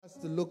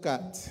to look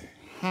at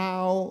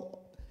how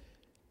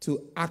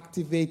to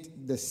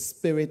activate the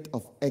spirit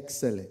of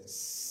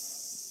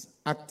excellence.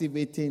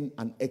 Activating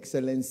an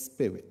excellent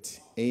spirit.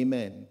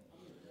 Amen.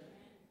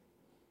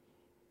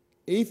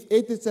 If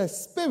it is a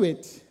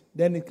spirit,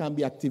 then it can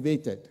be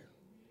activated.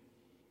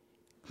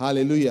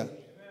 Hallelujah.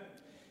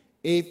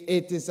 If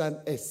it is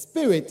a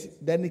spirit,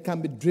 then it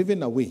can be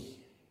driven away.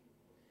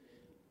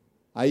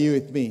 Are you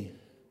with me?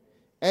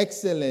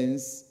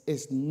 Excellence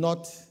is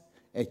not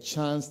a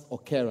chance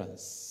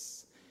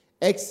occurrence.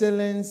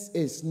 Excellence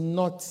is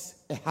not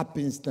a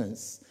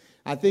happenstance.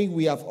 I think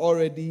we have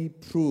already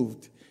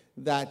proved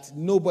that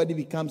nobody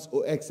becomes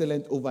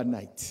excellent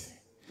overnight.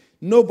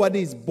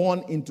 Nobody is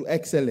born into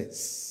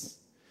excellence,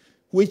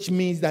 which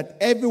means that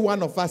every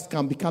one of us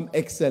can become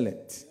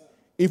excellent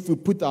if we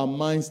put our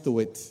minds to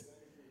it.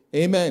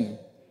 Amen.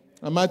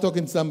 Am I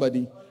talking to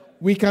somebody?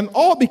 We can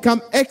all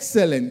become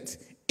excellent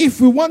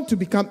if we want to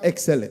become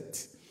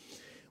excellent.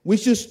 We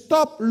should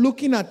stop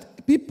looking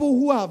at people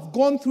who have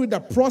gone through the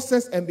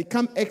process and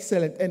become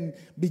excellent and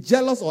be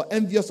jealous or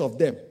envious of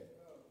them.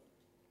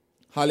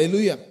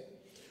 Hallelujah.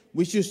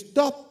 We should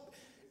stop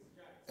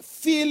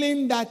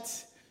feeling that,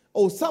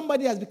 oh,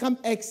 somebody has become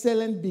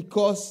excellent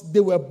because they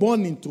were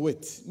born into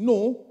it.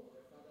 No.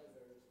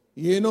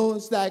 You know,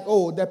 it's like,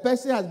 oh, the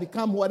person has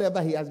become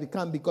whatever he has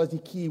become because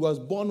he was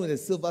born with a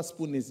silver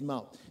spoon in his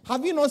mouth.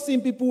 Have you not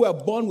seen people who were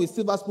born with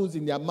silver spoons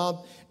in their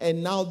mouth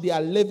and now they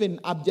are living in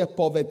abject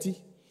poverty?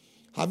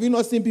 Have you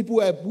not seen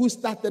people who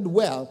started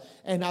well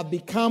and have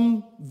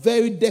become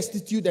very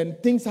destitute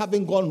and things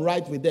haven't gone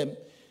right with them?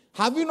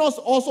 Have you not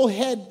also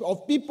heard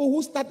of people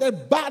who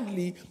started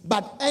badly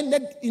but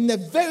ended in a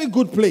very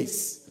good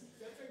place?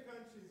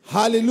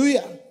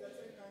 Hallelujah.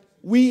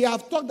 We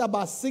have talked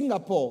about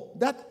Singapore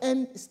that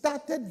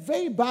started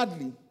very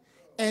badly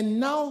and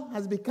now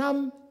has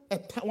become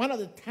one of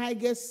the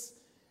tiger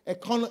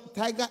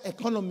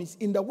economies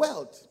in the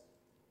world.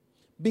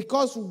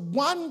 Because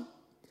one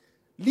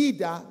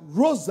leader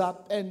rose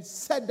up and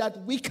said that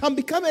we can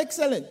become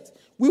excellent.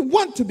 We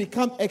want to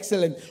become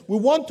excellent. We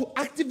want to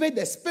activate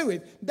the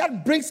spirit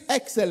that brings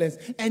excellence.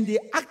 And they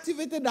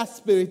activated that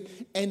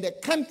spirit, and the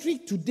country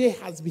today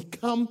has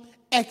become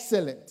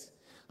excellent.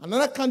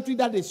 Another country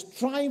that is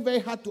trying very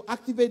hard to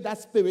activate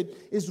that spirit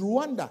is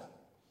Rwanda.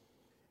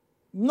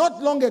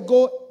 Not long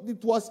ago,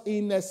 it was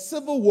in a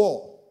civil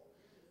war.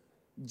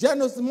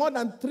 More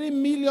than 3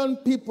 million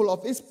people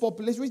of its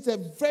population, which is a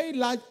very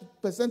large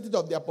percentage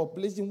of their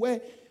population, were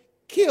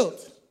killed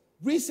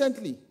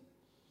recently.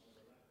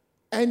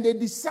 And they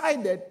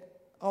decided,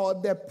 or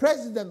the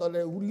president or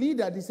the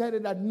leader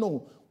decided that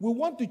no, we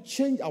want to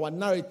change our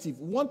narrative.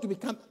 We want to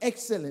become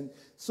excellent.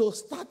 So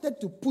started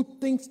to put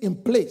things in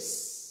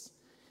place.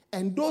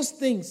 And those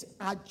things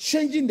are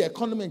changing the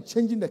economy and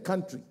changing the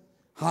country.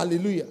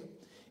 Hallelujah.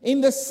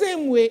 In the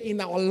same way, in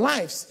our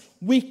lives,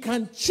 we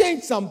can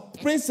change some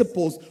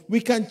principles. We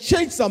can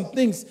change some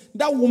things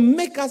that will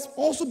make us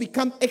also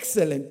become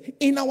excellent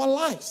in our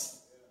lives.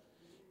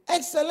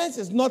 Excellence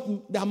is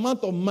not the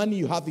amount of money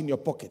you have in your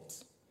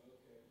pocket.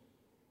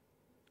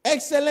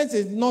 Excellence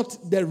is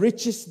not the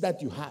riches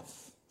that you have.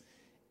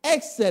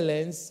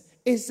 Excellence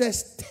is a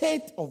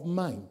state of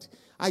mind.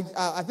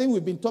 I think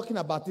we've been talking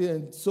about it,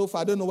 and so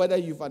far I don't know whether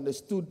you've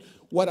understood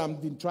what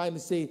I've been trying to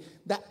say.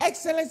 That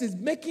excellence is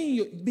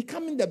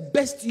becoming the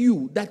best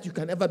you that you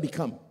can ever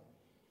become.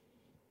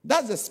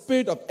 That's the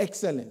spirit of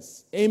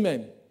excellence.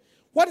 Amen.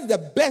 What is the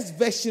best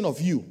version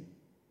of you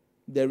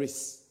there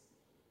is?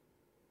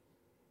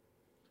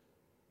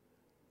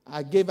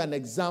 I gave an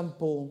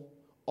example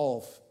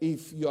of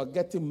if you are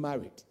getting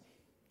married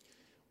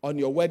on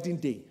your wedding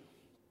day,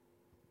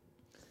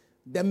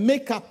 the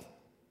makeup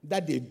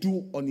that they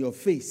do on your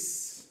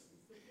face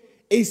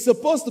is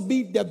supposed to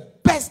be the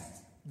best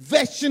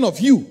version of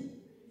you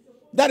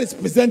that is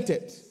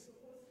presented.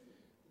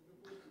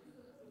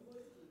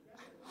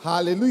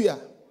 Hallelujah.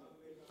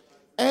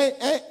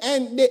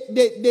 And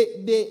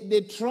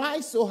they try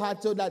so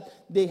hard so that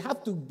they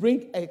have to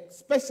bring a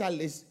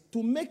specialist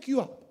to make you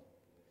up.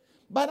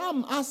 But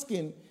I'm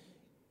asking,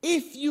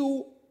 if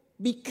you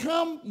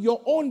become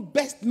your own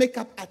best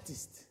makeup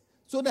artist,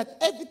 so that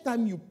every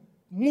time you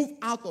move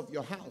out of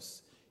your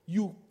house,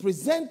 you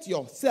present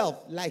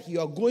yourself like you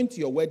are going to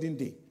your wedding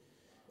day,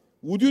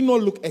 would you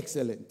not look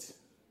excellent?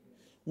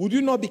 Would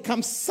you not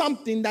become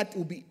something that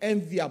will be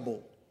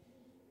enviable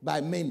by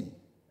many?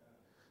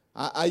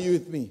 Are you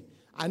with me?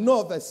 I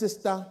know of a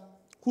sister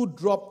who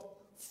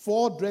dropped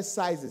 4 dress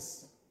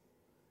sizes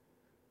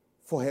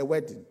for her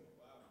wedding.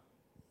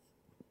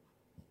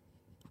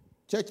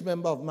 Church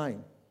member of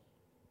mine.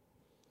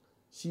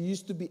 She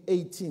used to be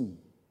 18.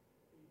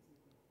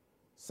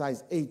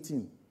 Size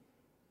 18.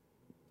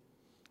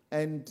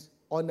 And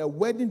on a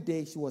wedding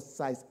day, she was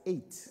size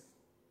 8.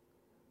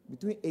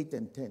 Between 8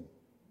 and 10.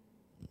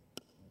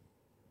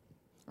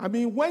 I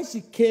mean, when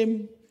she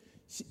came,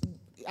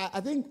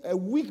 I think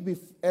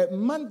a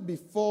month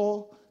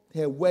before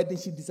her wedding,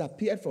 she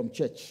disappeared from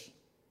church.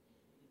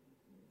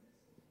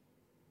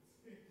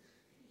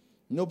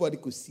 Nobody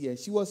could see her.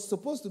 She was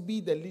supposed to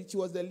be she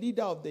was the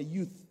leader of the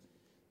youth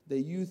the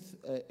youth,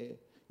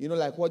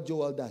 like what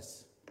Joel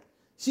does.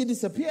 She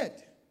disappeared.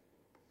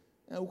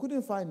 And we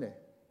couldn't find her.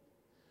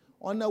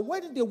 On a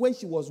wedding day when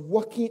she was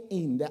walking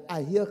in,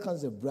 here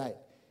comes the bride.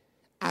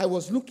 I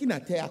was looking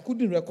at her. I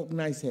couldn't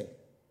recognize her.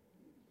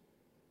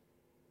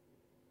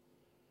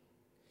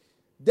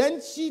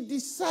 Then she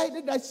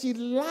decided that she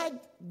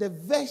liked the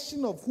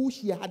version of who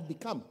she had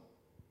become.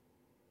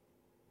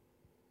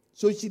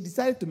 So she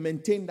decided to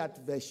maintain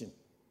that version.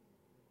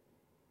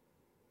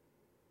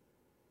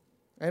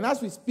 And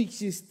as we speak,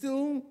 she's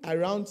still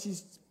around.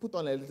 She's put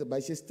on a little,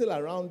 but she's still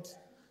around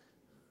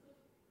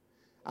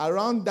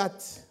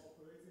that.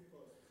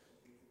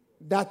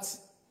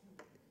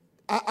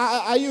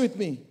 Are you with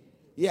me?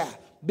 Yeah.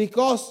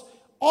 Because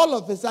all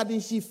of a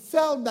sudden she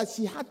felt that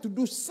she had to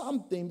do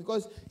something,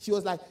 because she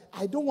was like,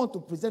 I don't want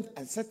to present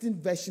a certain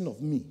version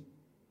of me.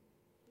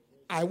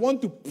 I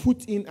want to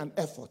put in an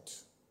effort.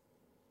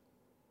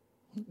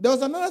 There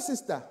was another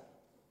sister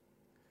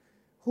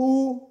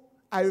who,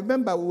 I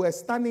remember we were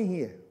standing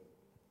here,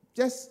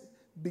 just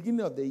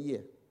beginning of the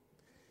year.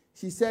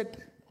 She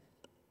said,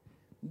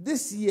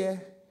 this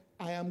year,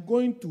 I am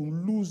going to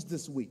lose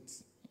this weight.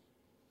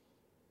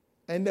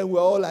 And then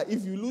we're all like,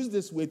 if you lose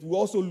this weight, we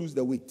also lose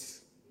the weight.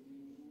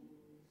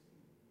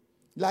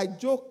 Like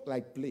joke,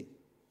 like play.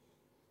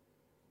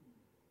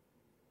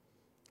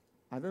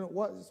 I don't know,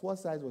 what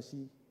size was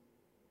she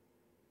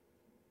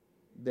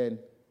then?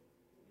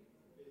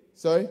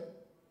 Sorry?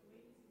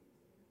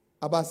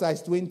 About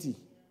size 20.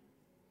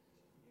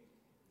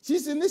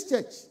 She's in this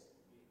church.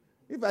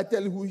 If I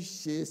tell you who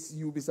she is,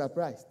 you'll be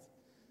surprised.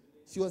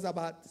 She was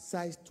about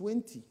size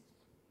 20.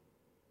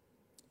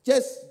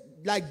 Just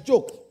like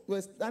joke. We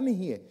were standing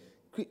here,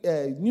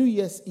 New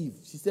Year's Eve.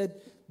 She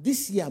said,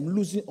 this year I'm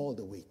losing all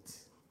the weight.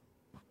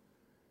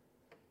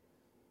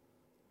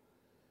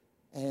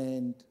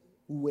 And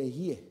we were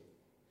here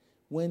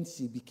when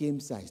she became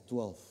size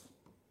 12.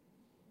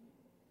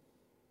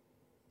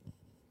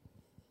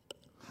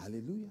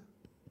 Hallelujah.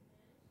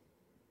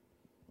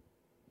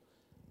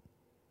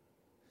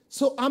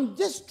 So I'm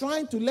just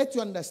trying to let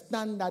you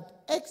understand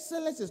that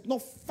excellence is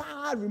not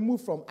far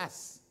removed from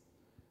us.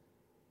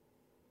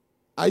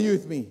 Are you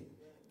with me?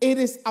 It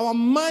is our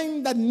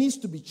mind that needs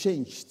to be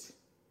changed.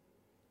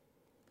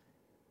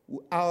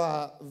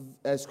 Our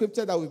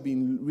scripture that we've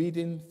been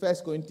reading, 1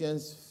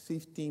 Corinthians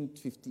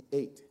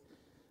 15:58.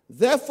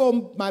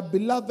 Therefore, my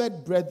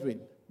beloved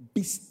brethren,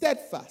 be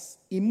steadfast,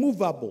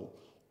 immovable,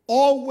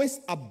 always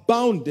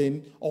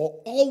abounding or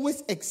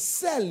always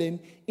excelling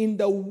in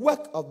the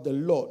work of the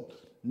Lord,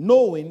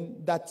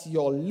 knowing that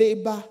your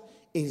labor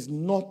is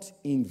not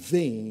in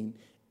vain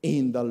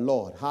in the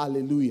Lord.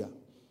 Hallelujah.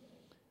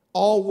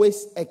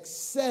 Always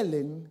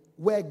excelling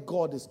where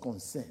God is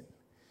concerned.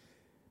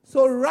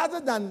 So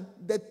rather than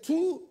the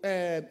two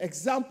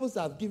examples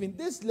I've given,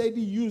 this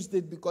lady used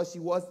it because she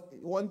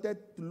wanted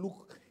to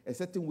look a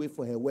certain way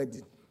for her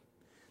wedding.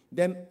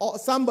 Then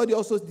somebody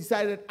also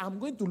decided, I'm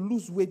going to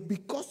lose weight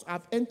because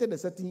I've entered a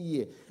certain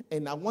year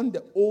and I want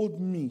the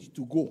old me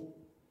to go.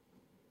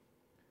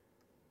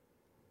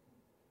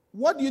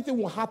 What do you think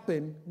will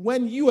happen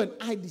when you and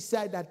I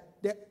decide that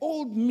the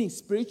old me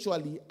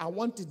spiritually, I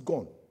want it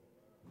gone?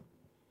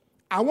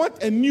 I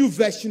want a new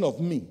version of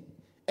me,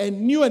 a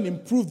new and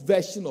improved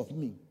version of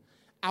me.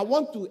 I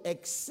want to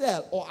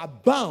excel or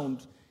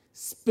abound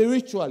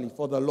spiritually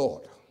for the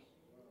Lord.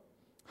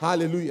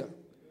 Hallelujah.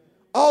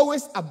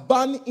 Always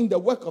abound in the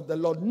work of the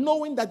Lord,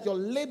 knowing that your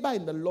labor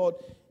in the Lord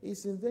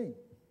is in vain.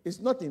 It's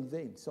not in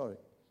vain, sorry.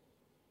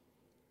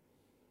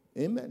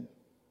 Amen.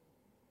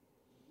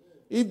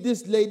 If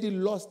this lady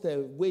lost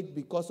her weight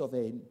because of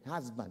her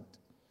husband,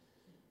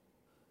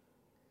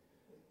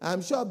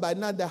 I'm sure by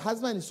now the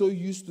husband is so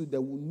used to the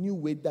new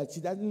weight that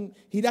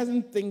he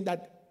doesn't think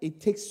that it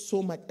takes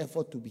so much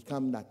effort to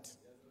become that.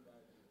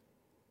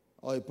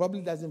 Or he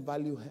probably doesn't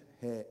value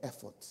her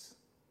efforts.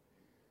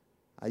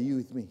 Are you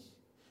with me?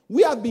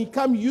 We have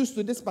become used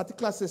to this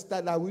particular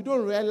sister that we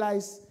don't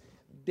realize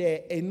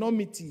the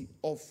enormity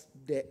of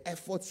the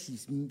effort she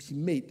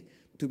made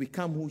to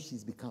become who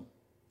she's become.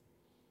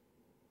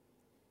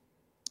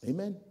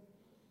 Amen.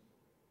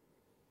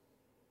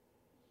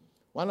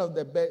 One of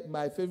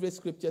my favorite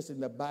scriptures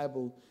in the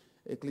Bible,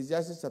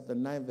 Ecclesiastes chapter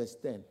 9, verse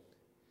 10.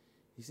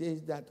 He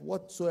says that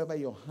whatsoever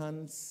your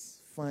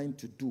hands find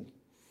to do,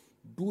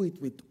 do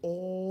it with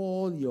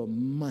all your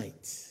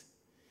might.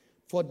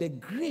 For the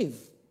grave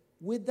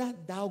whither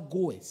thou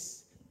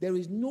goest, there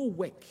is no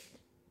work.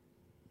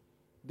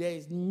 There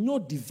is no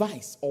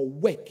device or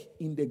work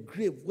in the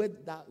grave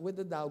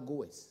whither thou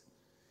goest.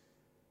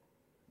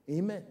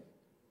 Amen.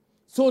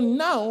 So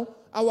now,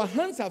 our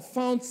hands have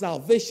found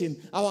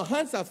salvation. Our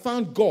hands have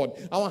found God.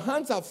 Our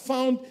hands have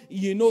found,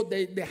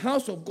 the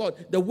house of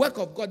God, the work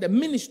of God, the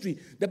ministry.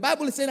 The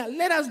Bible is saying that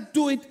let us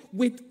do it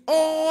with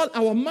all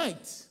our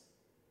might.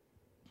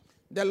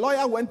 The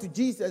lawyer went to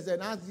Jesus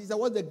and asked Jesus,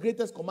 what's the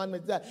greatest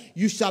commandment? That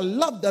you shall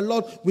love the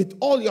Lord with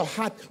all your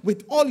heart,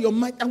 with all your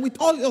might, and with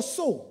all your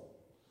soul.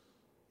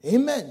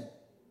 Amen.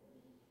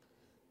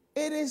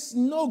 It is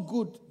no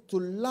good to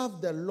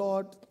love the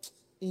Lord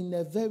in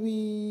a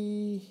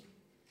very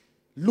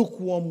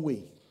lukewarm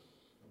way.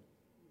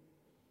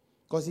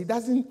 Because he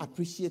doesn't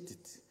appreciate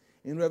it.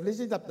 In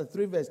Revelation chapter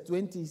 3 verse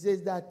 20, he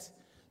says that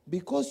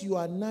because you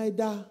are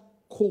neither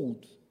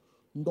cold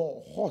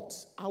nor hot,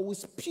 I will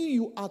spew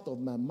you out of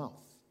my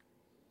mouth.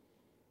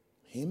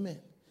 Amen.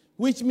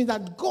 Which means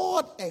that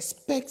God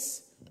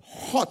expects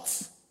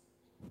hot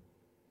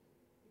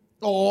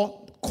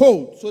or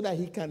cold so that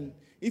he can,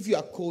 if you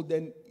are cold,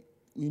 then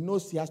he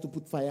knows he has to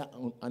put fire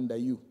under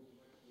you.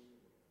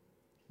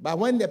 But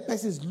when the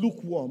person is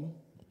lukewarm,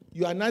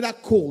 you are neither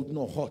cold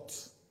nor hot.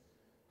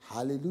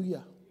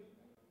 Hallelujah.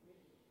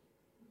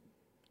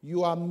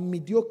 You are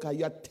mediocre,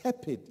 you are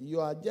tepid, you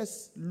are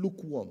just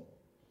lukewarm.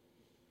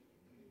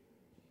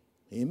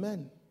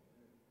 Amen.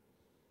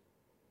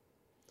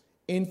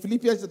 In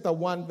Philippians chapter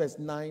 1 verse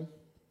 9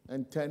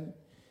 and 10,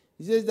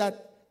 he says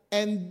that,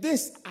 and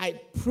this I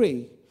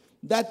pray,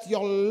 that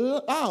your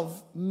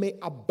love may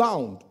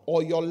abound,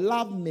 or your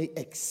love may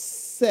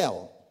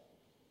excel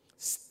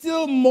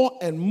still more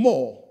and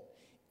more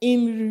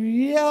in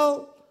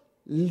real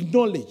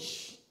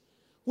knowledge,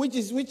 which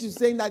is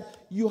saying that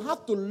you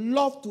have to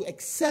love to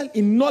excel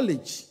in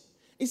knowledge.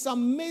 It's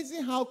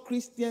amazing how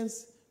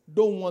Christians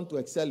don't want to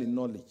excel in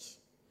knowledge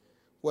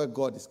where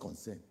God is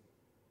concerned.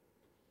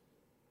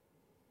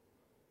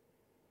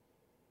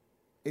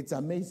 It's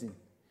amazing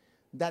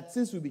that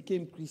since we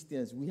became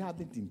Christians, we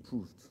haven't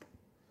improved.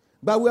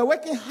 But we are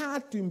working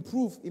hard to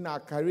improve in our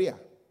career.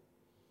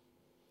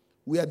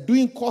 We are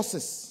doing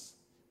courses.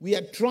 We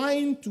are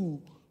trying to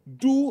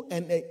do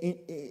and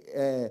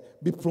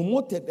be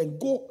promoted and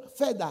go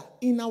further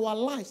in our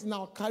lives, in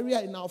our career,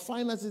 in our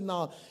finances, in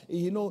our,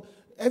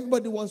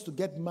 everybody wants to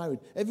get married.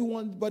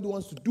 Everybody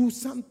wants to do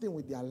something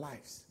with their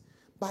lives.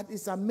 But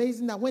it's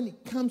amazing that when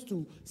it comes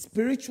to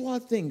spiritual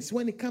things,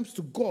 when it comes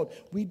to God,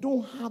 we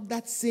don't have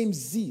that same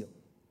zeal.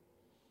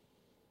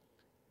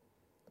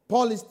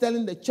 Paul is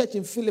telling the church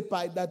in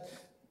Philippi that,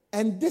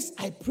 and this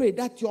I pray,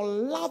 that your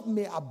love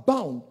may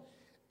abound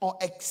or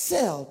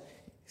excel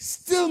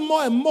still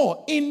more and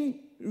more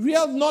in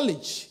real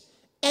knowledge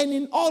and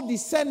in all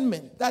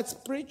discernment, that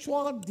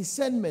spiritual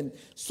discernment,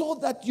 so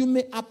that you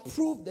may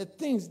approve the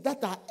things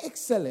that are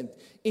excellent,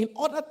 in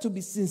order to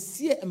be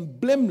sincere and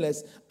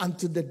blameless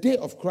unto the day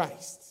of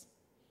Christ.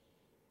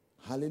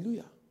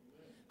 Hallelujah.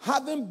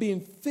 Having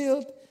been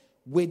filled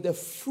with the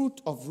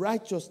fruit of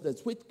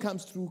righteousness which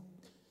comes through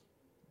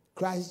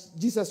Christ,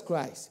 Jesus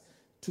Christ,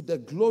 to the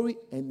glory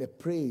and the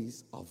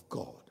praise of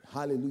God.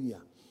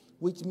 Hallelujah.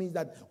 Which means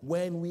that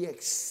when we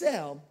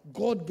excel,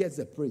 God gets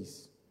the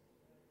praise.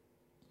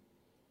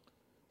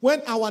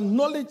 When our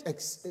knowledge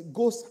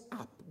goes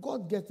up,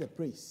 God gets the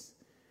praise.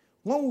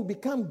 When we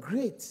become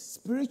great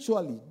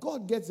spiritually,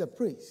 God gets the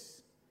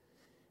praise.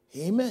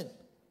 Amen.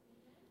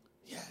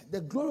 Yeah,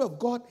 the glory of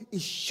God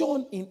is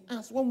shown in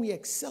us when we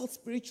excel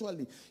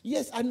spiritually.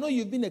 Yes, I know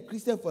you've been a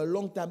Christian for a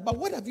long time, but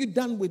what have you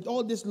done with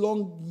all these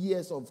long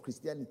years of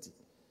Christianity?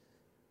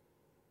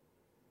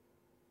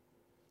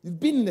 You've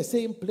been in the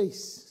same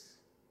place.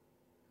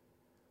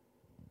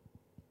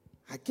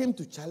 I came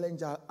to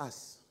challenge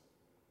us.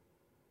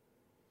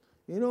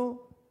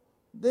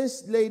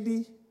 This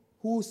lady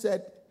who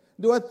said,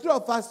 there were three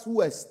of us who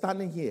were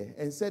standing here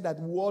and said that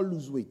we all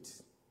lose weight.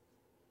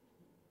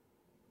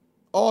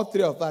 All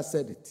three of us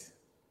said it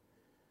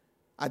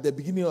at the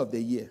beginning of the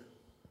year.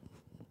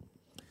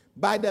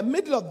 By the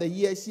middle of the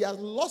year, she has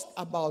lost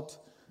about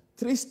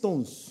 3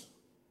 stones.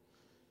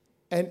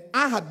 And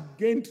I had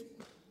gained.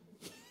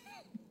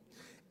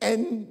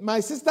 And my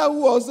sister,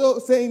 who was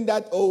also saying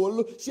that,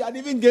 she had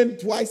even gained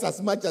twice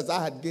as much as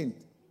I had gained.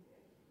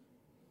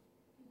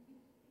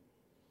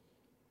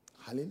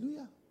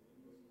 Hallelujah.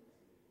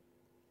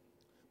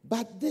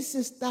 But this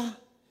sister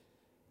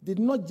did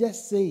not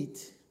just say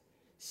it.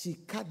 She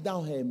cut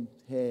down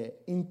her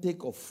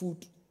intake of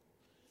food.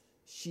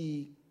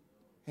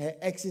 Her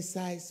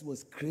exercise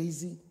was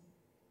crazy.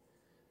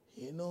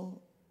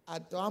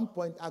 At one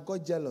point I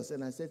got jealous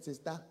and I said,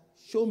 sister,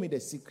 show me the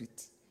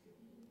secret.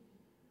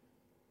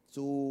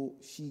 So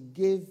she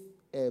gave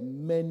a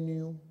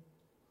menu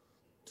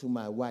to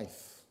my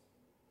wife.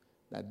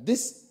 That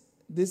this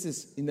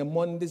is, in the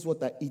morning, this is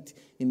what I eat.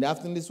 In the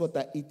afternoon, this is what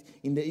I eat.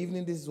 In the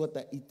evening, this is what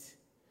I eat.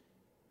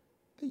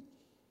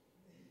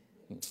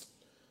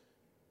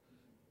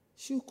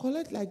 She'll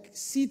collect like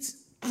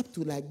seeds up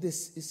to like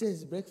this. It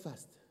says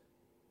breakfast.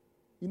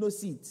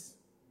 Seeds.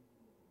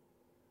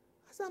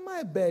 I said,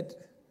 my bed.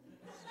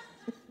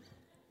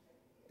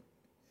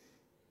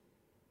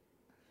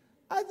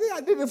 I think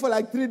I did it for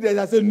like 3 days.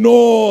 I said,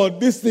 no,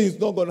 this thing is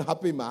not going to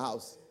happen in my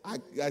house.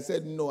 I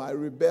said, no, I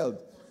rebelled.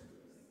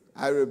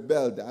 I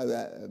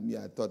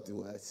thought it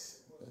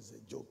was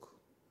a joke.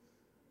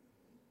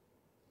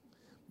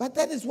 But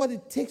that is what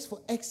it takes for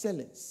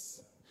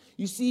excellence.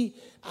 You see,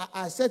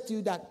 I said to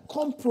you that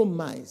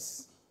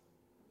compromise.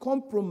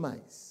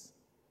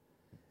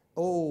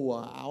 Oh,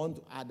 I want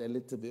to add a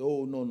little bit.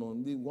 Oh, no,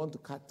 we want to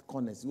cut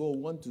corners.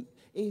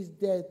 Is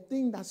the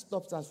thing that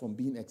stops us from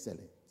being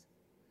excellent.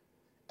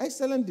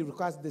 Excellence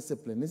requires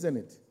discipline, isn't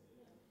it?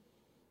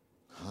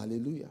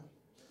 Hallelujah.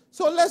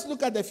 So let's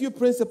look at a few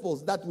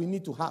principles that we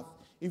need to have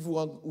if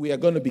we are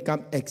going to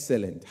become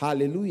excellent.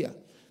 Hallelujah.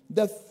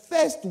 The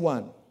first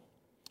one,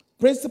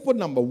 principle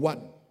number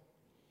 1,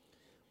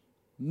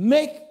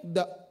 make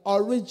the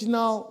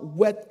original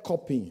word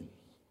copying.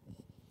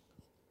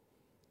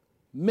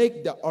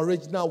 Make the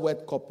original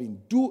word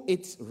copying. Do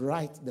it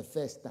right the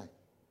first time.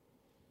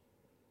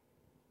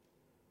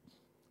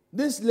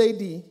 This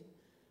lady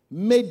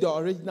made the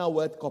original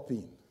word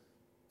copying.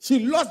 She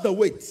lost the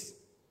weight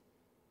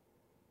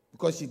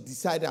because she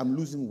decided, I'm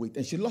losing weight,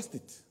 and she lost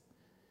it.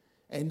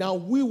 And now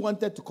we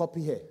wanted to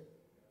copy her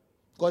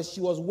because she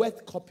was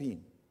worth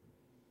copying.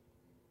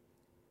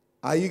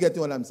 Are you getting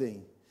what I'm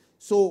saying?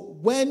 So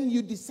when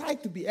you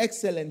decide to be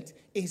excellent,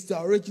 it's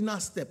the original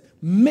step.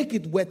 Make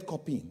it worth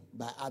copying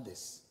by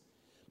others.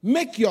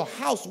 Make your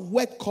house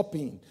worth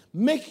copying.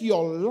 Make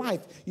your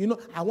life,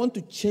 I want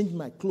to change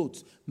my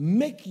clothes.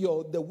 Make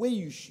the way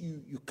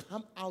you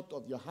come out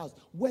of your house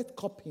worth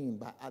copying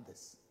by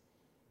others.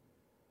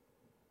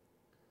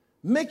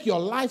 Make your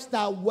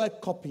lifestyle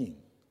worth copying.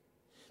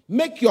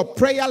 Make your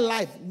prayer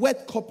life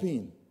worth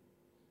copying.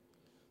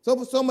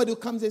 So somebody who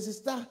comes and says,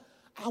 Sister,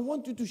 I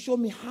want you to show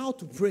me how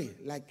to pray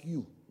like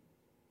you.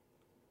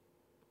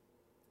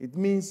 It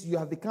means you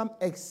have become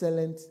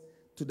excellent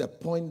to the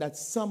point that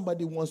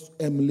somebody wants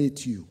to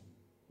emulate you.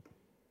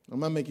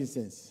 Am I making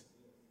sense?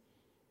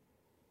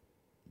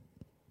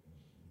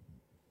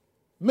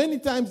 Many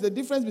times the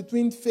difference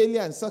between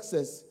failure and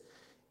success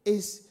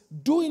is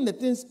doing the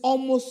things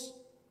almost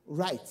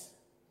right,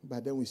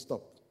 but then we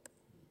stop.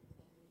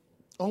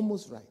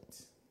 Almost right.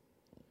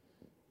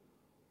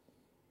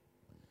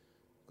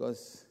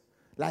 Because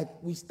like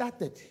we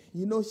started,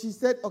 she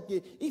said,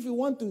 okay, if you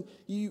want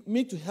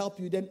me to help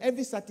you, then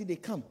every Saturday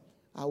come.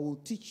 I will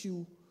teach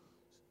you.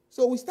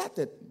 So we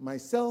started.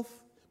 Myself,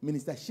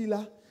 Minister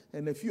Sheila,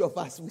 and a few of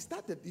us. We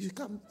started. You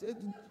come.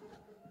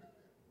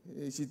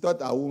 She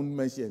thought I wouldn't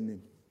mention her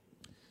name.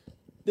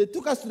 They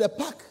took us to the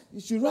park. You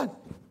should run.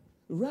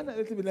 Run a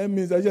little bit. That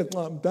means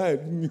I'm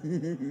tired.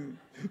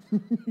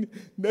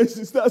 Then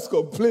she starts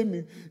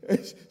complaining.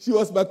 She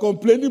was my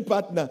complaining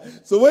partner.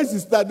 So when she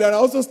started, I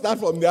also start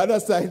from the other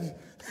side.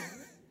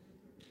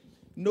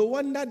 No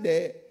wonder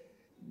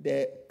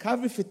the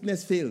Calvary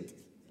Fitness failed.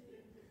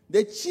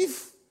 The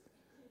chief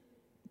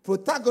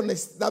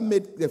protagonist that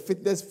made the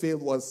fitness fail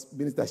was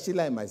Minister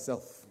Sheila and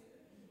myself.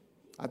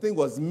 I think it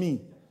was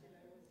me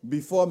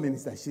before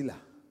Minister Sheila.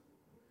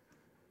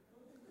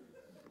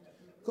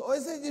 I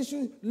said, you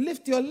should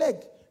lift your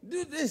leg.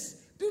 Do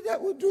this. Do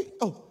that. We'll do it.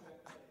 Oh.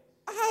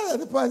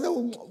 The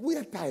person said, we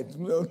are tired.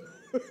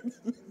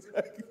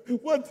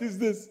 What is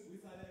this?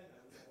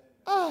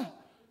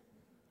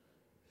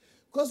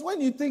 Because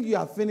when you think you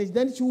are finished,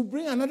 then she will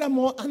bring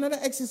another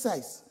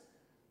exercise.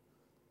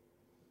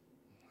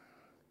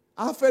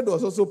 Alfred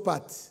was also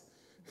part.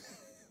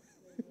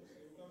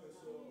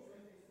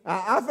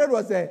 Alfred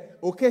was an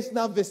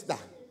occasional visitor.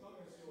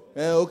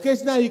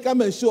 Occasionally he come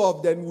and show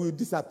up, then we'll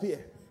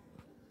disappear.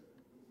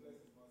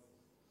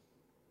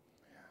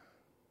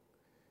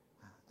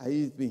 Are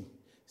you with me?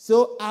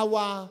 So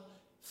our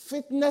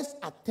fitness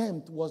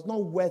attempt was not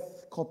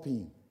worth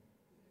copying.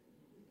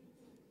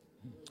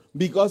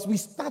 Because we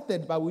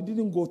started, but we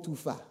didn't go too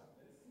far.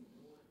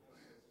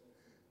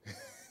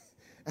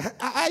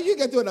 Are you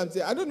getting what I'm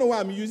saying? I don't know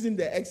why I'm using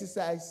the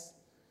exercise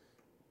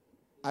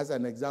as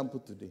an example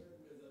today.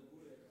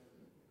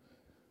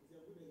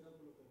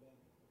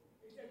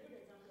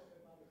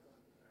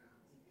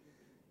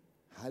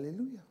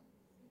 Hallelujah.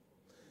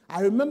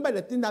 I remember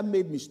the thing that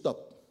made me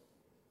stop.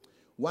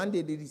 One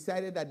day they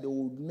decided that they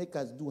would make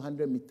us do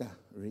 100-meter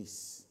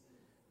race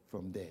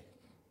from there.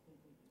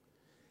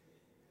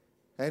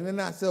 And then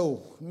I said,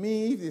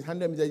 me, if it's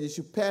 100 meters, you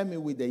should pair me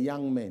with the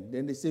young men.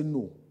 Then they said,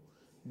 no.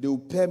 They will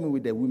pair me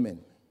with the women.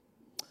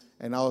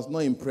 And I was not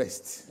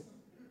impressed.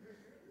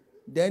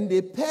 Then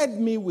they paired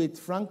me with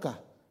Franca.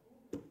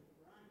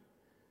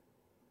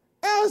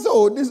 And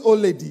so this old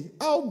lady,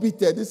 I'll beat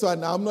her. This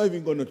one, I'm not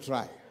even going to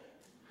try.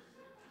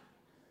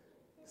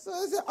 So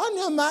I said, on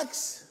your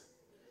marks.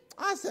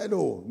 I said,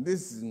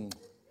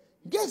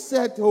 get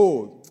set,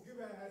 Go.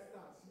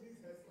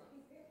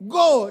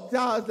 So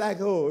I was like,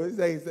 before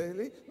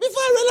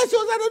I realized she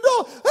was at the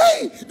door,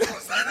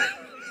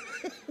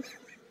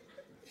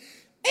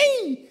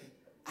 hey!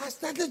 I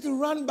started to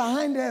run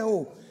behind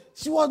her,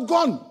 She was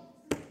gone.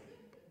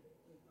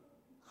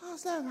 I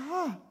was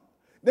like,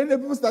 Then the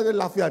people started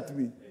laughing at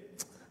me.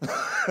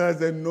 I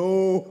said,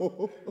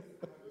 no.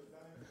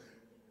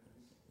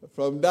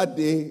 From that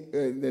day,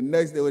 the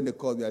next day when they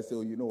called me, I said,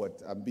 you know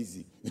what? I'm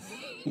busy.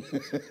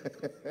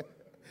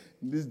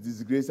 This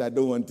disgrace, I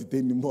don't want it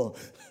anymore.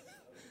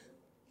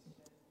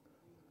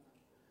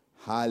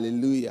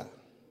 Hallelujah.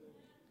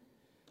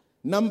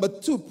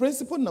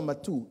 Principle number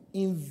 2,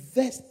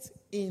 invest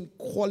in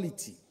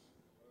quality.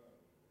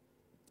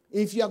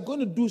 If you are going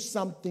to do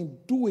something,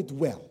 do it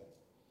well.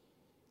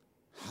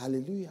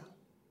 Hallelujah.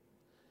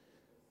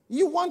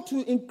 You want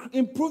to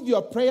improve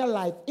your prayer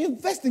life,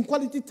 invest in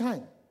quality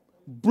time.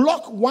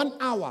 Block 1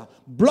 hour,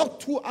 block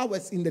 2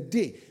 hours in the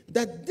day.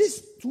 That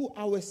these 2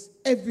 hours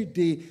every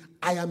day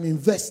I am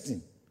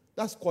investing.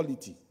 That's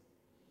quality.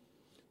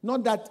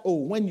 Not that,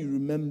 when you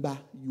remember,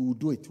 you will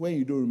do it. When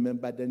you don't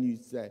remember, then you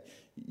say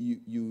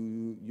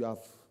you have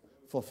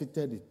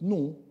forfeited it.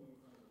 No.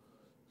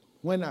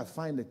 When I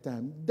find the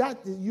time,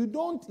 that you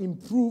don't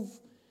improve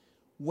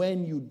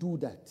when you do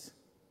that.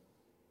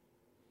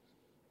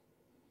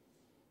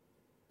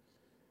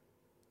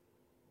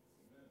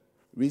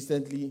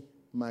 Recently,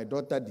 my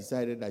daughter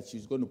decided that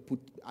she's going to put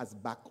us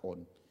back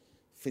on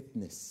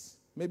fitness.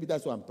 Maybe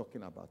that's what I'm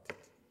talking about.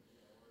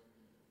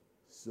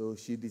 So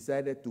she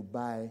decided to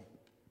buy.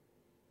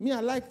 Me, I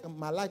like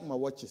my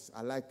watches.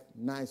 I like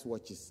nice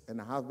watches, and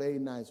I have very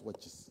nice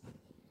watches.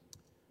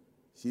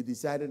 She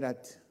decided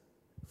that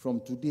from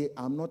today,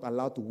 I'm not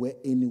allowed to wear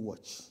any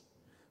watch,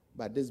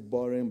 but this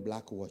boring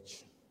black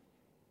watch.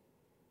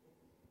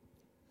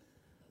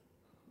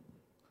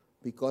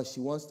 Because she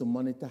wants to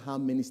monitor how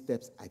many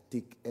steps I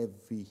take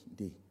every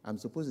day. I'm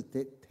supposed to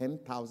take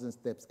 10,000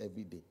 steps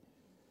every day.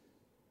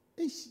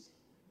 Ish.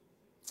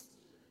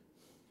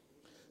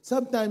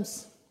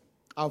 Sometimes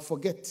I'll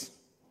forget.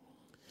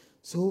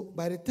 So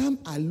by the time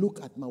I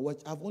look at my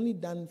watch, I've only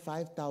done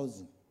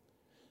 5,000.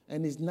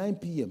 And it's 9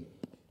 p.m.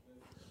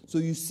 So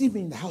you see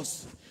me in the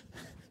house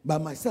by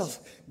myself,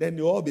 then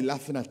you'll all be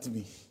laughing at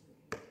me.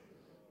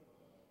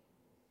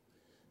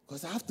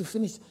 Because I have to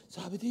finish.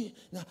 So I'll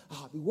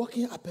be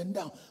walking up and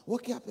down.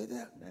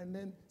 And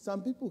then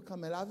some people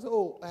come and laugh.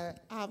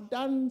 I've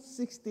done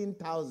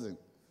 16,000.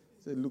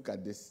 So look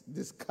at this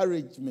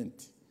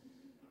discouragement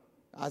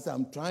as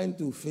I'm trying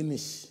to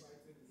finish.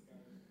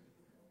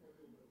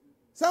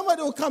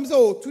 Somebody will come and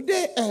say,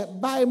 today,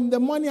 by the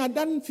money, I've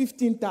done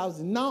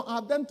 15,000. Now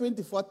I've done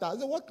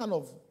 24,000. What kind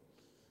of...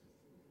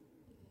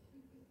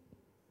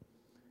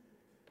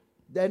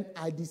 Then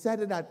I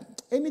decided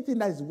that anything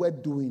that is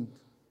worth doing,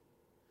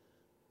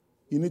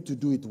 you need to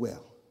do it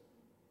well.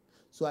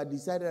 So I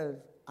decided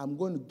I'm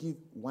going to give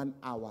 1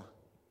 hour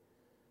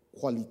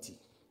quality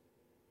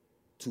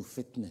to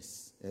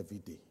fitness every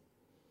day.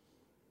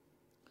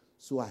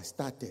 So I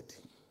started.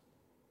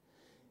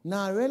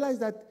 Now I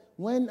realized that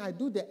when I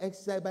do the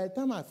exercise, by the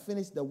time I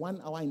finish the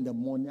 1 hour in the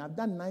morning, I've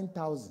done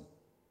 9,000.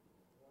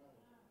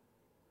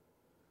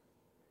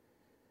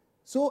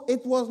 So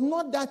it was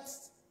not that.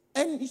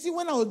 And you see,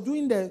 when I was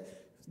doing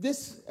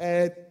this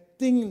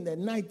thing in the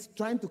night,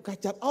 trying to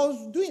catch up, I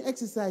was doing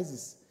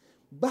exercises,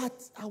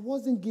 but I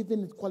wasn't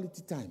giving it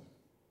quality time.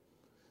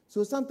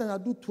 So sometimes I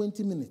do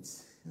 20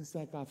 minutes. It's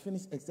like I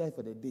finish exercise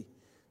for the day.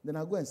 Then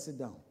I go and sit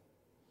down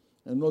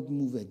and not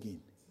move again.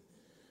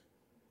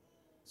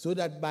 So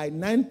that by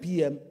 9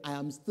 p.m., I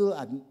am still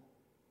at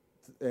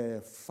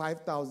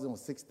 5,000 or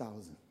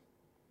 6,000.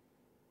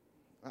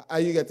 Are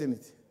you getting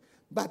it?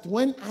 But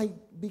when I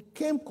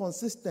became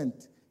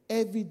consistent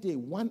every day,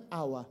 1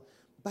 hour,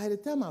 by the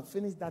time I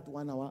finish that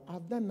 1 hour,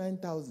 I've done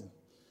 9,000.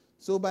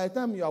 So by the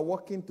time you are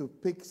walking to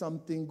pick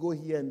something, go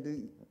here and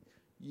do,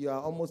 you are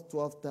almost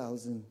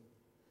 12,000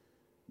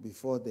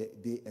 before the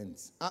day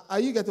ends. Are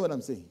you getting what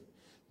I'm saying?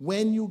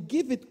 When you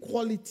give it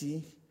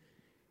quality,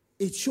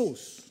 it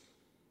shows.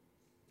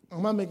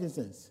 Am I making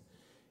sense?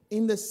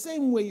 In the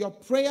same way, your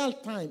prayer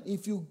time,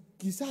 if you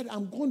decide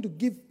I'm going to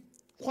give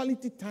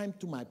quality time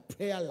to my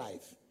prayer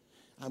life,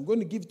 I'm going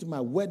to give it to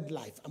my word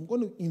life, I'm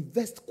going to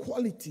invest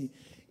quality,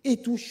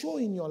 it will show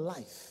in your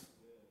life.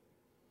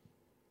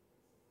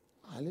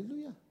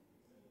 Hallelujah.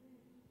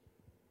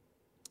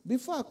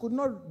 Before, I could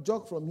not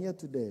jog from here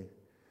to the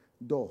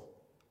door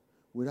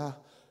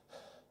without...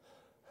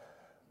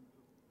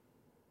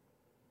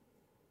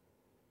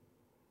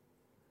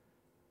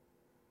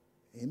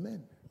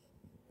 Amen.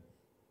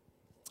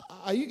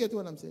 Are you getting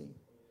what I'm saying?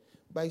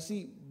 But you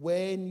see,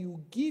 when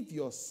you give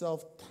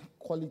yourself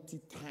quality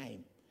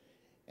time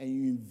and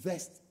you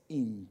invest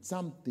in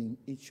something,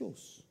 it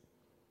shows.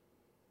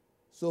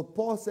 So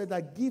Paul said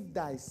that give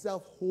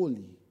thyself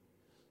wholly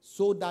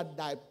so that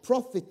thy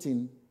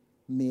profiting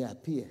may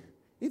appear.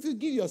 If you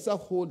give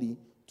yourself wholly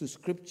to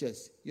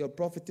scriptures, your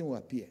profiting will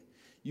appear.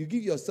 You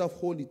give yourself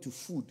wholly to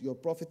food, your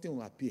profiting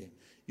will appear.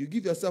 You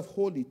give yourself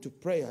wholly to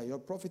prayer, your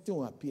profiting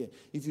will appear.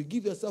 If you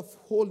give yourself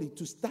wholly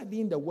to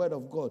studying the word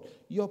of God,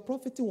 your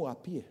profiting will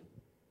appear.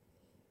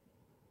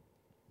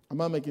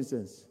 Am I making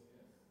sense?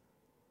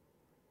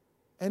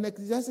 And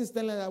Ecclesiastes is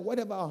telling us that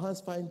whatever our hands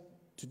find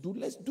to do,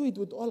 let's do it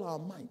with all our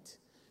might.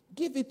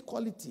 Give it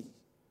quality.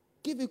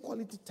 Give it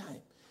quality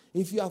time.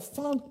 If you have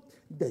found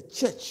the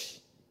church,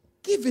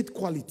 give it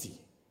quality.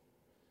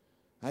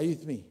 Are you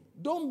with me?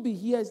 Don't be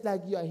here. It's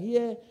like you are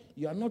here,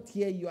 you are not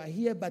here, you are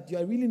here, but you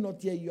are really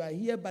not here. You are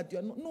here, but you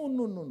are not.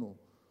 No.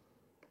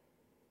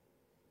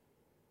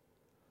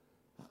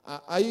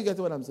 Are you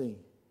getting what I'm saying?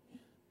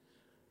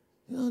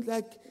 You know,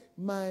 like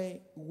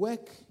my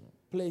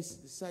workplace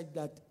is such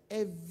that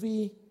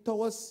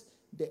towards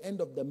the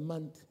end of the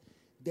month,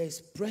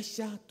 there's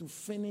pressure to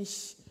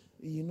finish,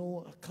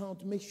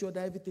 account, make sure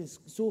that everything's...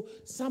 So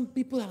some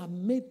people are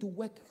made to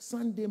work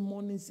Sunday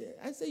mornings.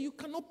 I say, you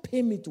cannot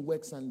pay me to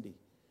work Sunday.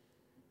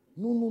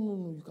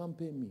 No, you can't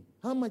pay me.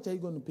 How much are you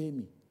going to pay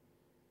me?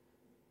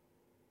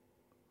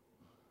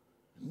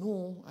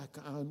 No, I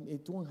can't,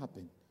 it won't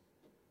happen.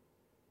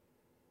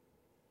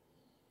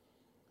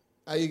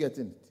 Are you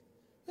getting it?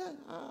 Yeah,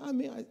 I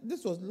mean,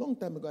 this was a long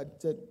time ago. I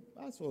said,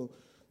 as for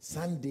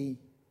Sunday,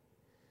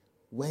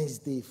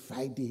 Wednesday,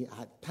 Friday,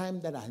 at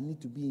time that I need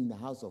to be in the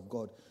house of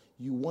God,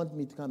 you want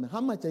me to come? How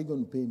much are you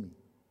going to pay me?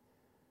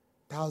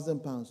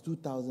 £1,000,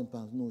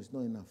 £2,000? No, it's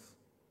not enough.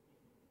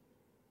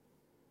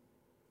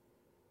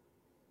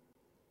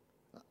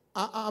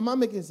 Am I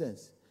making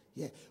sense?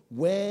 Yeah.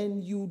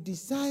 When you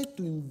decide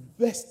to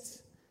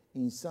invest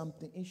in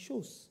something, it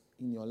shows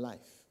in your life.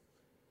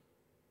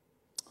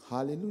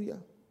 Hallelujah.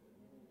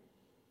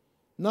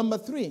 Number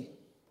 3,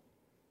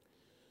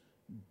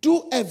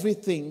 do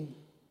everything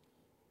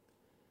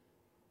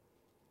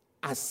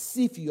as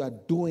if you are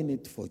doing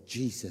it for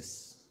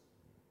Jesus.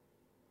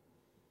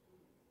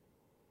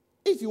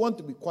 If you want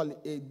to be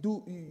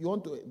you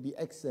want to be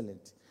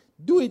excellent,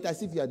 do it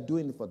as if you are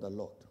doing it for the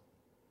Lord.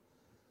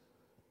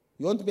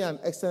 You want to be an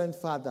excellent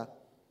father,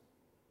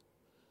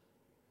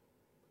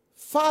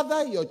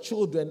 father your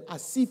children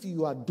as if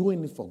you are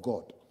doing it for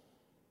God.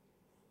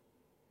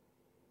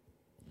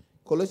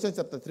 Colossians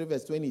chapter 3,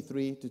 verse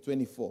 23 to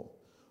 24.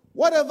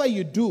 Whatever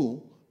you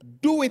do,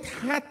 do it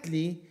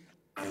heartily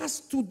as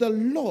to the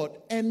Lord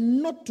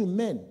and not to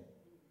men,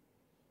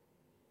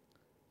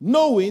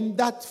 knowing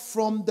that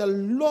from the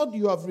Lord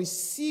you have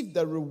received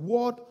the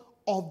reward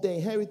of the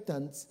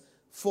inheritance,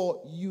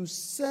 for you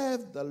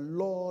serve the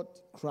Lord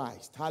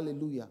Christ.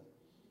 Hallelujah.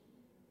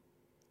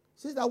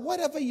 It says that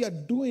whatever you are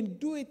doing,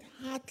 do it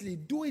heartily,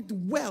 do it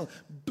well.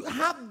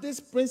 Have this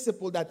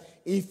principle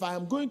that if I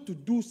am going to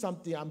do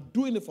something, I'm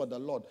doing it for the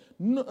Lord.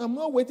 No, I'm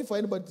not waiting for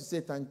anybody to say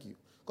thank you.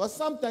 Because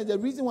sometimes the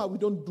reason why we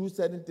don't do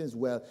certain things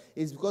well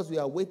is because we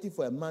are waiting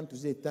for a man to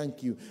say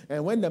thank you.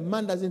 And when the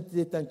man doesn't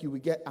say thank you,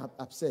 we get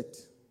upset.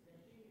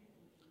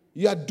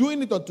 You are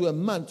doing it unto a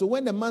man. So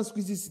when the man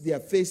squeezes their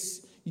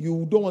face,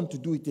 you don't want to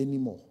do it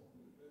anymore.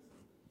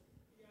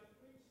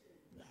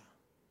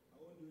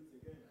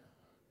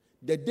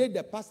 The day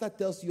the pastor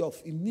tells you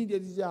off,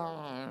 immediately say,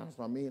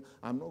 for me,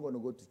 I'm not going to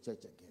go to church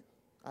again.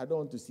 I don't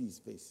want to see his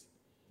face.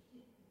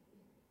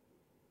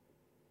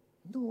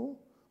 No.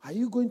 Are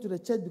you going to the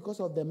church because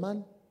of the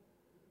man?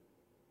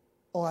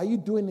 Or are you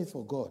doing it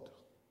for God?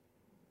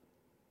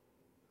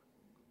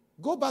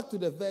 Go back to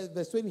the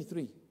verse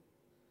 23.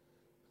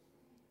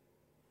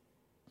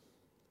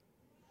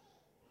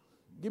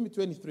 Give me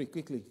 23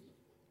 quickly.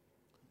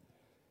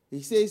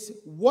 He says,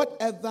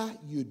 whatever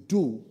you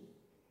do,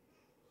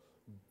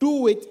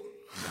 do it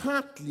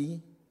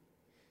heartily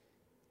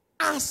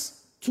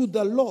as to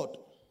the Lord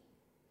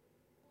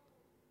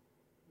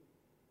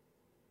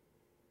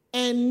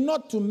and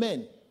not to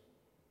men.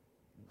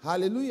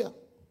 Hallelujah.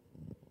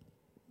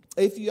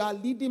 If you are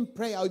leading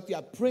prayer or if you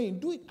are praying,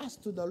 do it as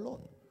to the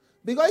Lord.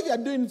 Because if you are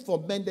doing it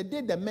for men, the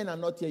day the men are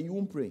not here, you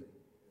won't pray.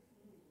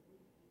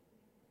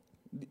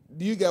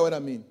 Do you get what I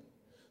mean?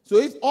 So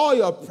if all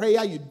your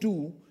prayer you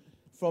do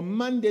from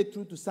Monday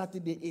through to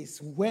Saturday is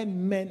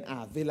when men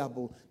are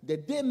available, the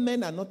day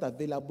men are not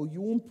available, you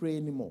won't pray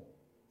anymore.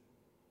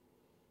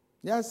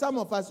 There are some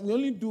of us, we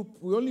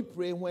only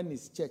pray when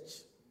it's church.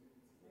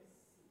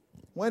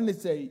 When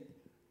it's a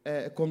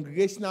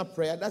congregational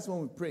prayer, that's when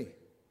we pray.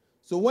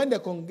 So when the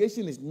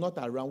congregation is not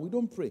around, we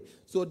don't pray.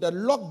 So the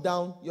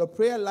lockdown, your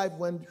prayer life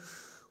went,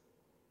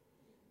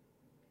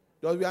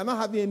 because we are not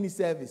having any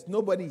service.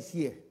 Nobody is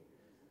here.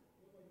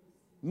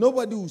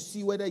 Nobody will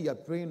see whether you are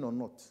praying or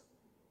not.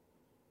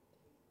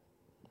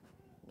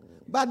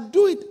 But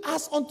do it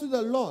as unto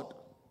the Lord,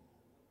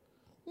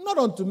 not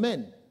unto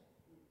men.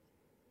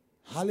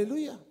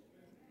 Hallelujah.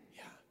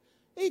 Yeah.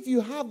 If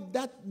you have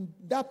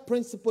that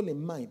principle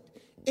in mind,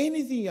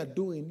 anything you are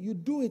doing, you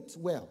do it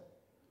well.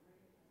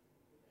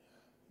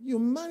 You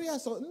marry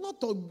us,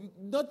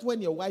 not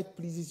when your wife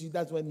pleases you,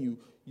 that's when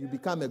you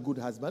become a good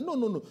husband.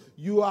 No.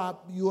 You are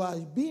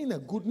being a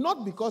good,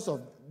 not because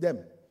of them.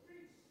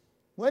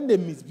 When they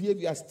misbehave,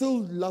 you are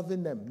still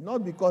loving them,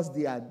 not because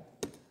they are.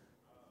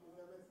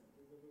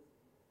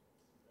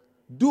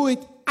 Do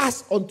it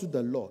as unto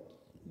the Lord,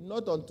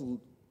 not unto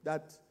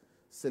that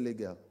silly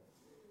girl.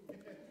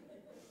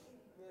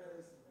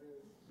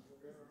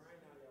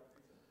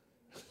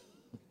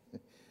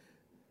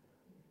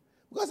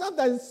 Because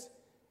sometimes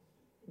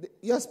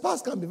your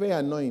spouse can be very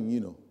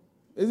annoying,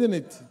 isn't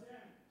it?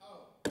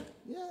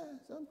 Yeah,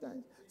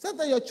 sometimes.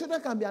 Sometimes your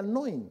children can be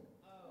annoying.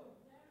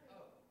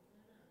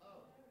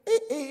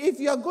 If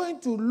you are going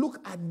to look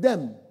at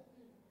them,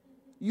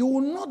 you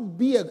will not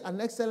be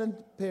an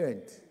excellent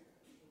parent.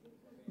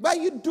 But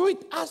you do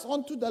it as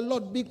unto the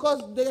Lord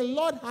because the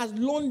Lord has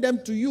loaned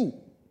them to you.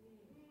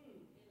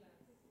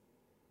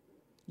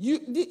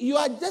 You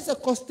are just a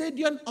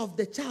custodian of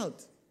the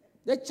child.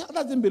 The child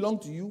doesn't belong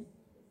to you.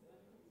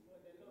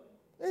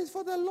 It's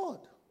for the Lord.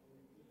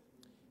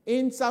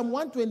 In Psalm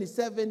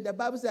 127, the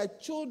Bible says,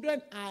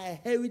 children are a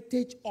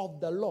heritage of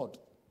the Lord.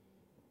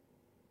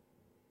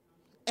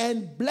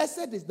 And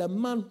blessed is the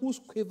man whose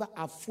quiver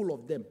are full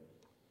of them.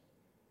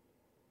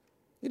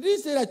 It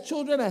didn't say that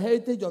children are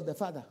heritage of the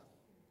father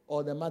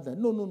or the mother.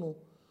 No.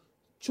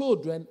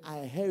 Children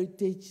are a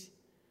heritage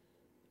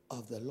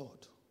of the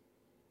Lord.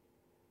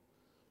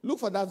 Look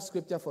for that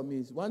scripture for me.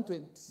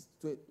 It's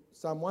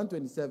Psalm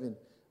 127,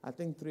 I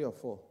think 3 or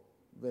 4.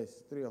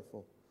 Verse 3 or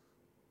 4.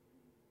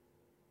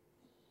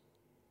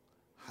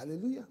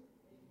 Hallelujah.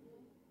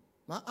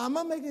 Am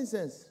I making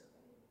sense?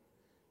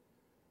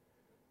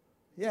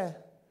 Yeah.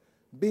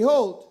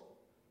 Behold,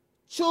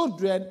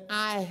 children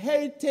are a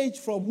heritage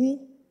from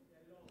who?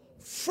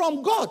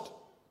 From God.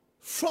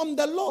 From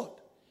the Lord.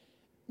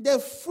 The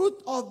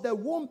fruit of the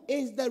womb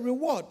is the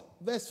reward.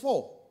 Verse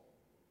 4.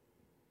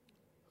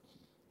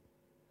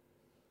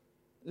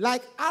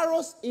 Like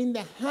arrows in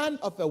the hand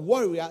of a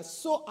warrior,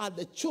 so are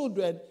the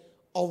children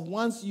of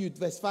one's youth.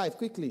 Verse 5,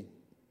 quickly.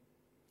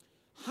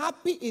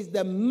 Happy is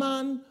the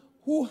man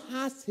who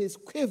has his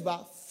quiver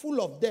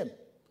full of them.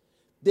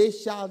 They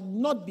shall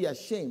not be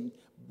ashamed,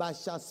 but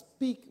shall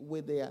speak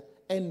with their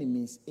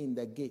enemies in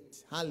the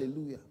gate.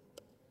 Hallelujah.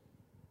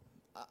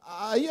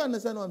 Are you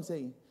understand what I'm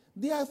saying?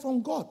 They are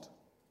from God.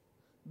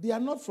 They are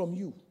not from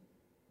you.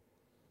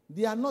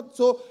 They are not,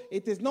 so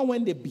it is not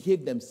when they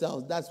behave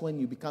themselves, that's when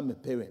you become a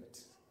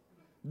parent.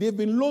 They've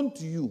been loaned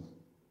to you.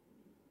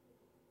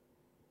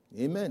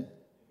 Amen.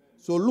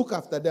 So look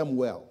after them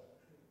well.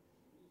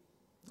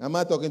 Am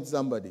I talking to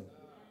somebody?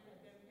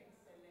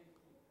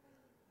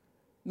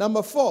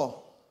 Number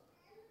 4,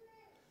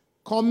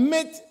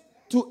 commit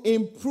to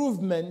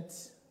improvement.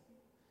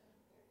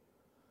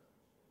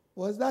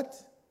 Was that?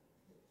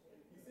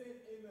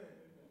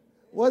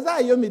 Was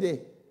that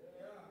Yomide?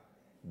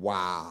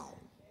 Wow.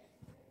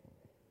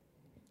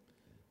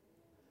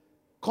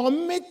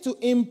 Commit to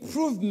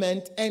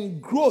improvement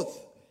and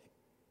growth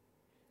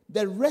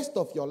the rest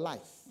of your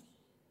life.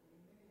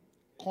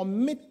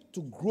 Commit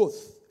to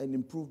growth and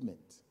improvement.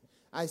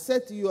 I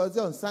said to you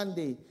on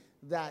Sunday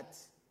that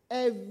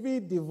every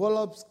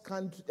developed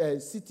country,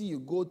 city you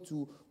go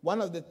to,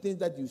 one of the things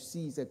that you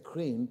see is a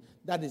crane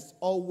that is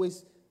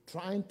always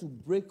trying to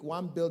break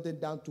one building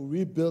down to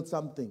rebuild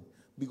something,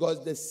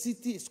 because the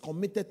city is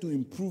committed to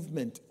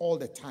improvement all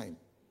the time.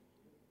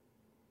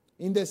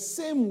 In the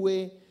same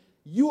way,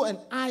 you and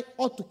I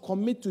ought to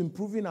commit to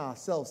improving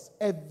ourselves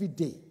every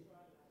day.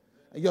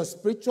 Your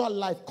spiritual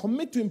life,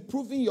 commit to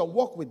improving your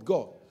walk with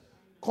God.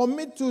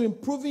 Commit to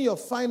improving your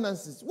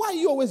finances. Why are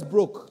you always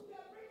broke?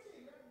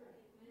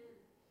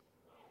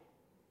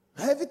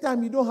 Every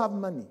time you don't have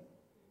money.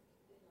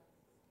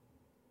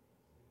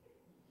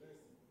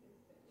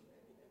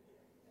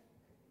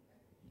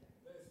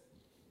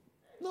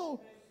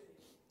 No.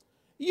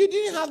 You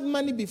didn't have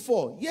money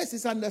before. Yes,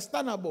 it's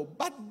understandable.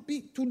 But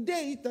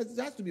today, it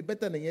has to be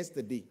better than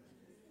yesterday.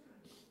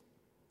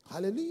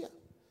 Hallelujah.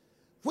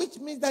 Which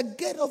means that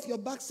get off your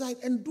backside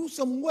and do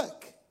some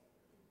work.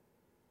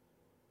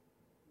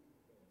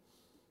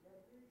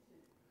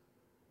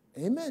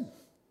 Amen.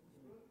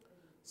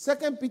 2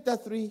 Peter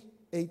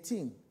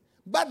 3:18.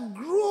 But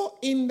grow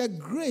in the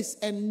grace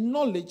and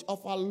knowledge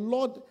of our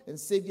Lord and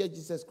Savior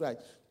Jesus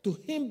Christ. To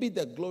him be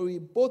the glory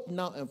both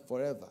now and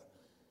forever.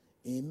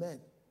 Amen.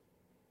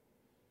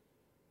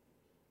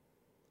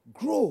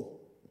 Grow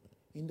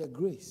in the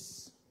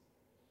grace.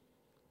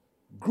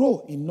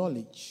 Grow in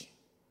knowledge.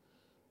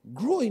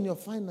 Grow in your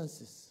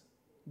finances.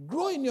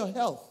 Grow in your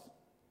health.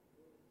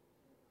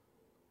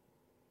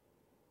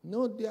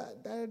 No, the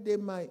other day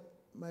my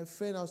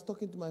friend, I was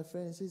talking to my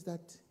friend, and says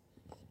that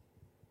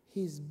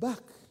his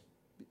back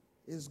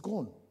is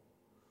gone.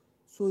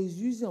 So he's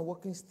using a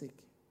walking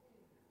stick.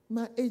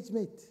 My age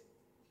mate.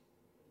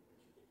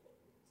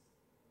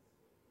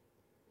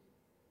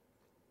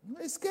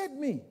 It scared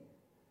me.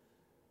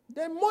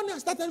 Then morning I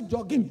started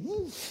jogging.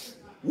 Woo,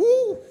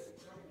 woo,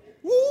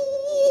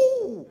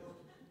 woo.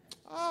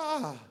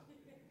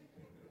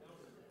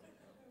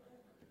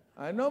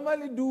 I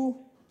normally do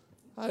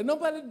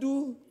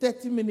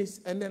 30 minutes,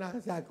 and then I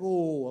was like,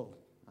 oh,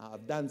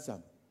 I've done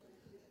some.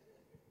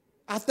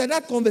 After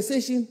that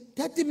conversation,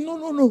 30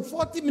 minutes,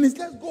 40 minutes,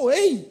 let's go.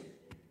 Hey,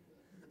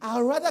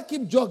 I'd rather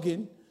keep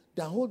jogging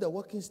than hold a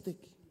walking stick.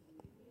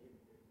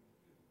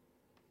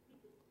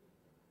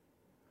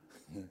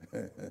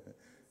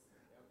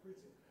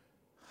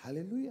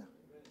 Hallelujah.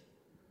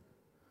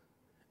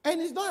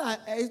 And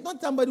it's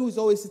not somebody who's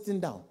always sitting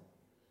down.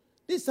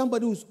 This is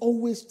somebody who's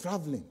always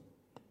traveling.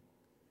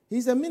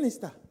 He's a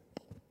minister.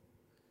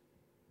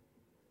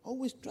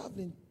 Always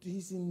traveling.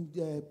 He's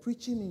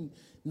preaching in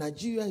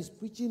Nigeria. He's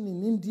preaching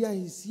in India.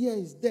 He's here.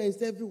 He's there.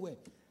 He's everywhere.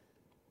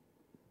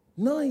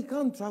 Now he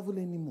can't travel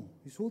anymore.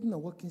 He's holding a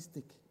walking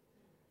stick.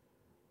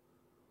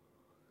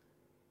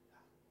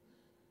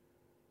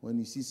 When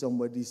you see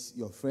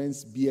your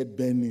friend's beard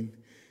burning,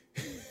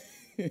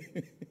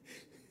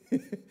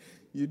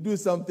 you do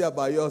something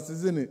about yours,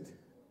 isn't it?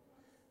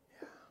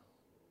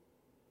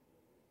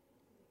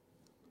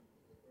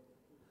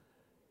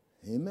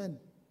 Yeah. Amen.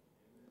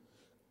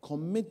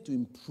 Commit to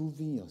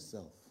improving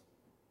yourself.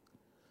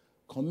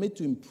 Commit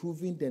to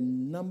improving the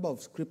number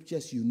of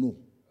scriptures you know.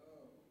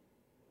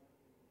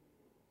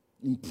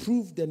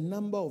 Improve the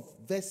number of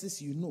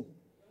verses you know.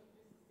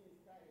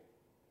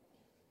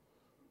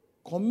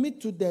 Commit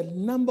to the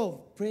number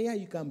of prayer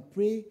you can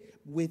pray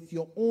with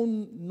your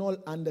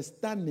own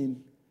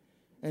understanding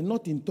and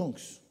not in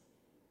tongues.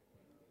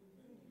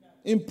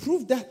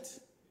 Improve that.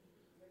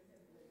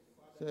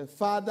 So,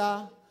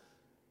 Father,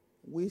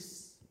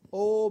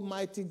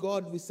 Almighty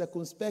God, we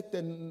circumspect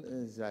and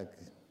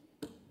exactly.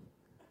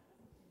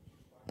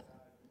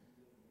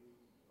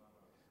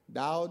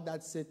 Thou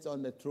that sits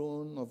on the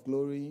throne of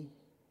glory.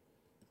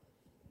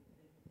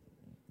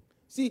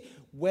 See,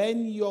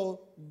 when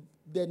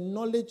the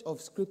knowledge of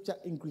Scripture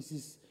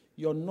increases,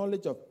 your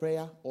knowledge of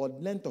prayer or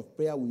length of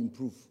prayer will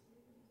improve.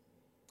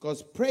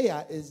 Because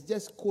prayer is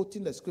just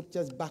quoting the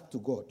Scriptures back to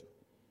God.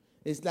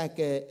 It's like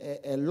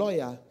a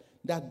lawyer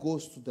that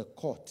goes to the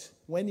court.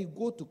 When you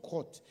go to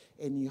court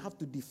and you have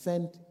to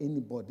defend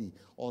anybody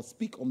or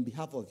speak on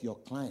behalf of your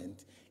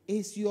client,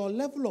 it's your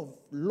level of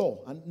law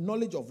and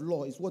knowledge of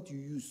law is what you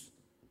use.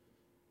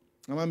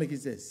 Am I making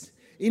sense?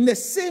 In the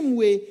same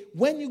way,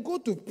 when you go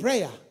to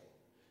prayer,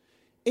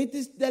 it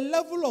is the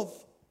level of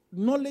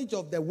knowledge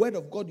of the word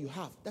of God you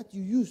have that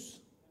you use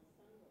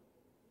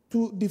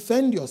to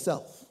defend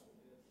yourself.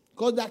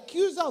 Because the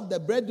accuser of the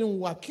brethren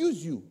will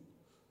accuse you.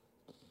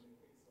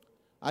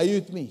 Are you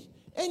with me?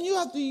 And you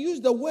have to use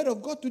the word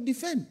of God to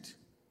defend.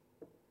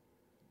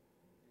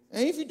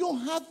 And if you don't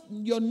have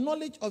your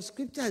knowledge of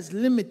Scripture is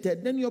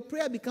limited, then your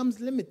prayer becomes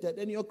limited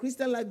and your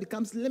Christian life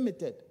becomes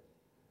limited.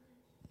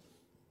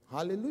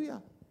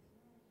 Hallelujah.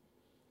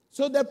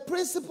 So the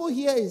principle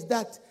here is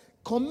that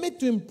commit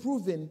to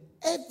improving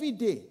every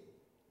day.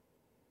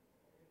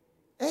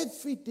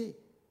 Every day.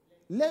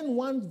 Learn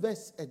one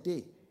verse a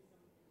day.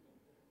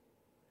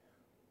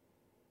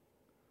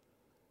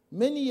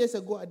 Many years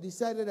ago, I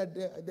decided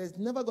that there's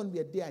never going to be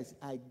a day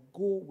I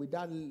go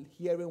without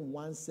hearing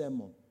one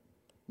sermon.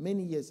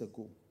 Many years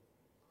ago.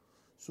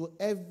 So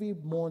every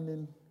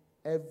morning,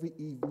 every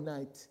evening,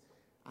 night,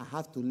 I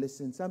have to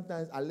listen.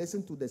 Sometimes I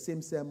listen to the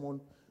same sermon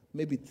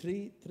maybe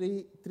three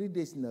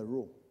days in a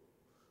row.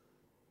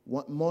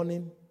 One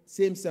morning,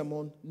 same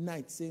sermon.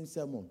 Night, same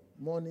sermon.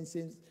 Morning,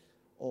 same.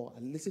 Or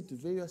I listen to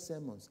various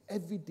sermons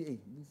every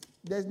day.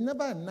 There's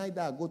never a night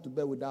that I go to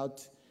bed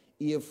without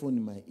earphone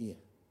in my ear.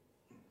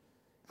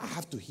 I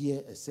have to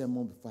hear a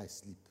sermon before I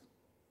sleep.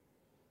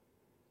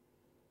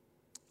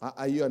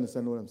 Are you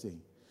understanding what I'm saying?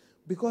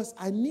 Because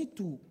I need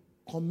to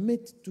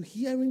commit to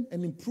hearing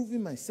and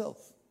improving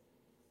myself.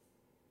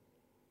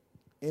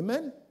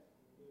 Amen?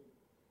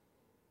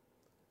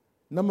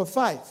 Number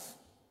 5.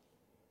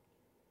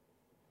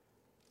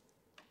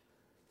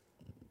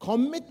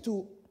 Commit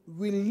to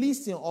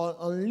releasing or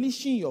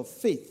unleashing your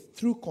faith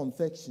through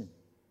confession.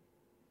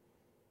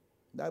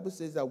 The Bible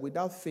says that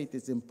without faith,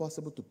 it's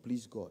impossible to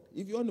please God.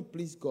 If you want to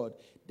please God,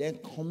 then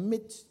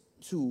commit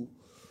to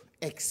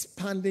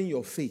expanding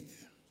your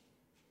faith.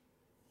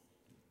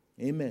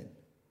 Amen.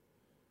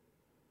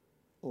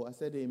 Oh, I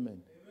said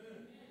amen.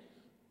 Amen.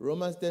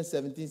 Romans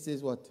 10:17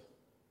 says what?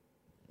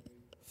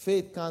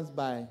 Faith comes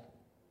by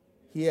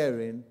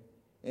hearing,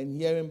 and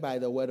hearing by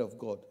the word of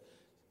God.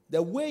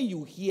 The way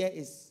you hear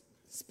is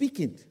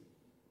speaking.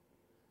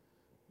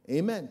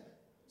 Amen.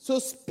 So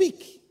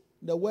speak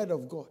the word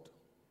of God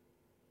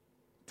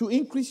to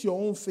increase your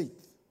own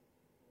faith.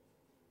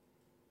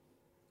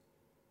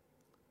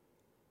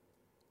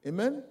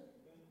 Amen?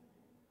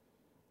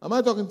 Am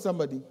I talking to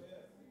somebody?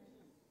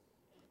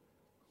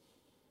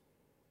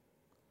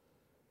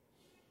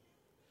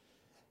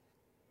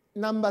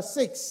 Number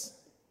 6,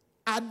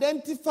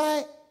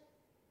 identify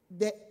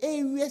the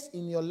areas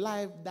in your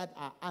life that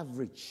are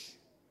average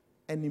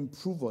and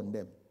improve on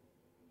them.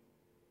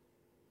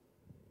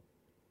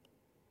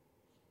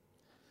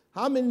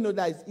 How many know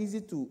that it's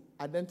easy to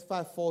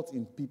identify faults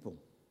in people?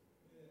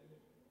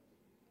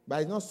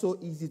 But it's not so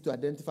easy to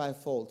identify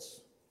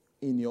faults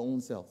in your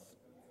own self.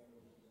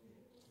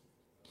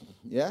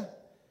 Yeah?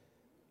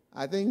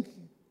 I think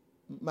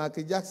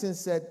Michael Jackson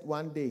said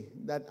one day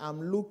that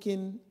I'm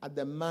looking at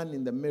the man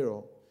in the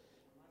mirror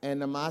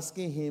and I'm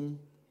asking him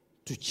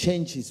to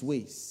change his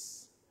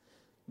ways.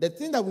 The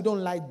thing that we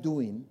don't like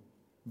doing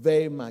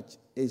very much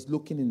is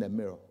looking in the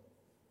mirror.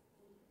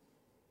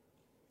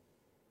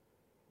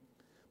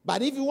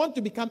 But if you want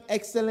to become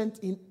excellent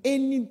in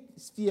any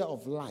sphere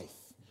of life,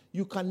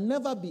 you can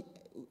never be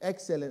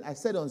excellent. I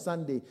said on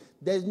Sunday,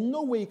 there's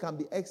no way you can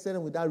be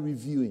excellent without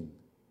reviewing.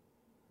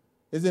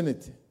 Isn't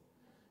it?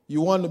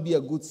 You want to be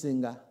a good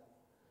singer,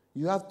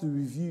 you have to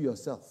review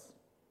yourself.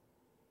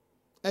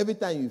 Every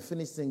time you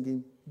finish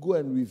singing, go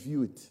and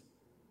review it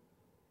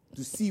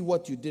to see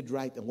what you did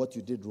right and what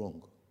you did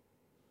wrong.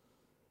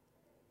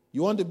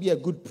 You want to be a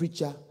good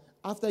preacher,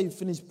 after you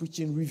finish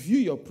preaching,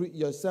 review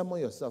your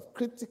sermon yourself.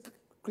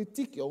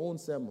 Critique your own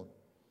sermon.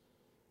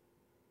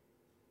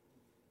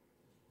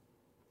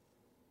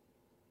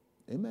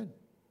 Amen.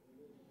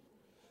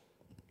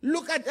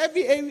 Look at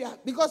every area,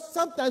 because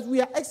sometimes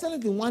we are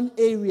excellent in one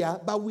area,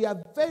 but we are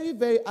very,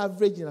 very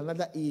average in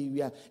another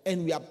area,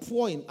 and we are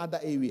poor in other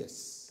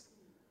areas.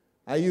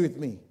 Are you with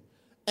me?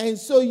 And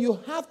so you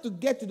have to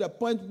get to the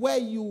point where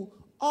you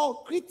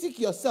all critique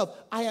yourself.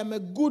 I am a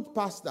good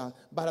pastor,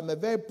 but I'm a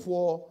very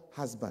poor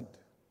husband.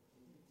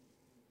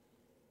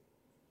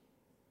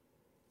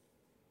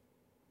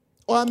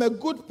 Or I'm a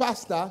good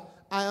pastor,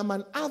 I am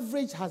an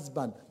average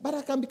husband, but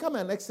I can become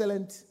an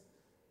excellent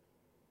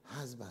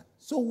husband.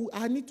 So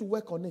I need to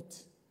work on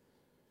it.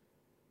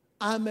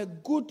 I'm a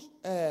good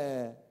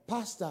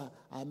pastor.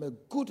 I'm a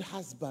good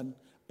husband,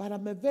 but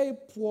I'm a very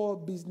poor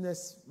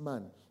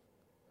businessman.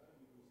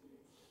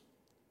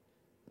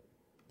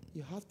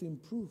 You have to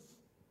improve.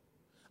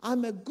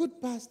 I'm a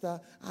good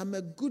pastor. I'm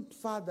a good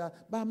father,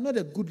 but I'm not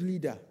a good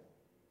leader.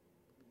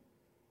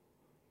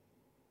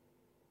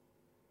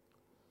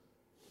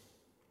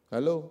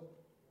 Hello?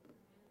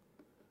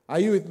 Are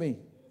you with me?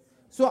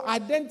 So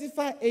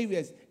identify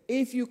areas.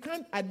 If you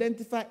can't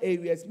identify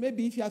areas,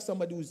 maybe if you have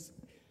somebody who's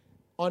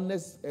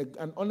honest,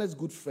 an honest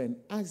good friend,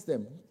 ask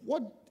them,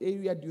 what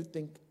area do you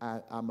think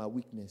are my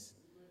weakness?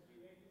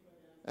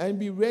 And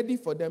be ready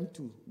for them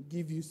to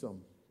give you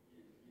some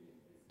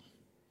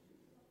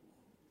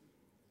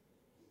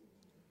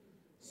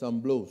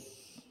blows.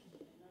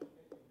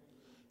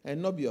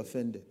 And not be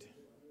offended.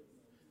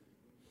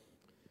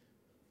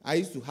 I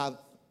used to have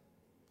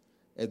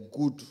a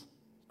good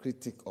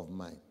critic of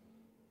mine.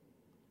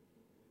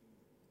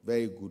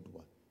 Very good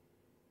one.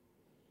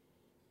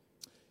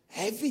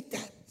 Every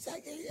time.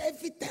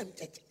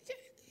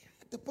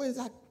 The point is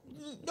that,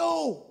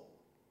 no.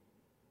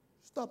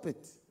 Stop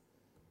it.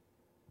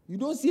 You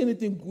don't see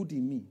anything good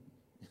in me.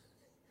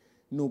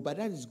 No, but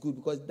that is good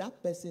because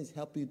that person is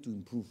helping you to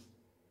improve.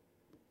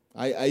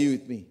 Are you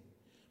with me?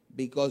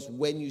 Because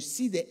when you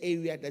see the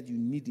area that you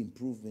need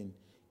improvement,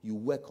 you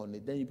work on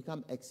it, then you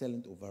become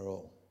excellent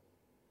overall.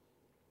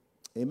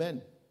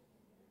 Amen.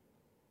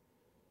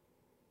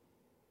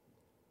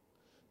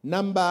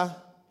 Number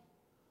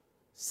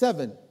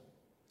 7.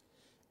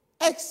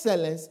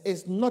 Excellence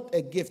is not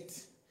a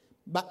gift,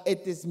 but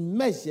it is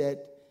measured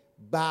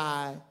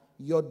by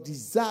your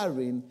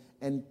desiring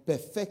and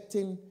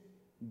perfecting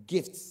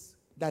gifts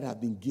that have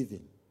been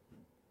given.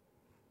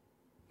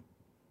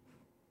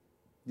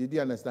 Did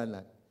you understand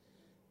that?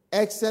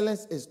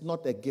 Excellence is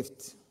not a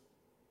gift,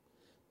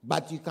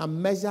 but you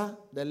can measure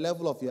the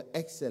level of your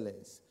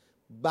excellence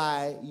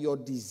by your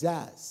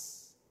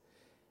desires.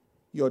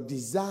 Your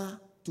desire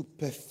to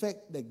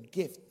perfect the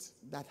gift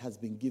that has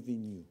been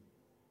given you.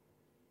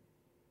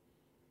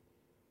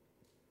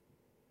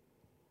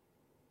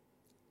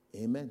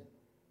 Amen.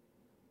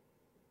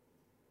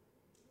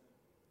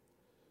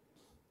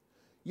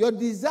 Your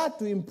desire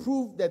to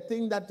improve the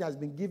thing that has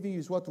been given you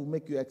is what will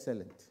make you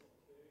excellent.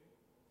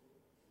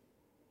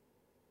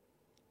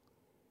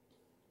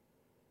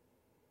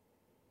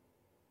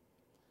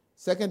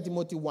 Second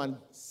Timothy 1,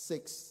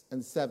 6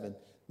 and 7.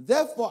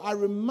 Therefore, I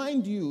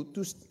remind you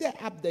to stir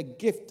up the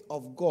gift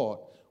of God,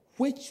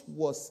 which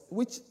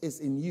is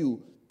in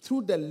you,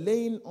 through the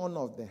laying on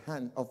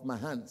of my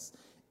hands.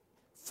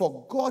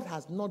 For God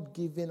has not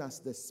given us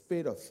the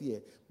spirit of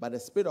fear, but the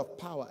spirit of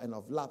power and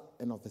of love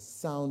and of a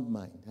sound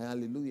mind.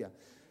 Hallelujah.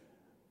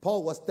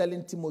 Paul was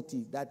telling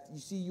Timothy that, you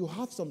see, you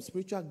have some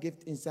spiritual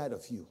gift inside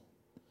of you,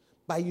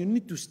 but you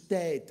need to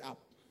stir it up.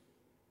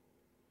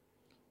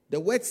 The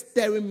word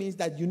stirring means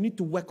that you need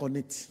to work on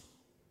it.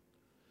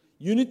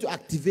 You need to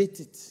activate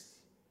it.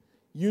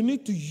 You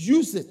need to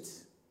use it.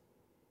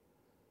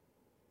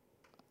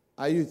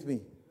 Are you with me?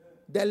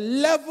 The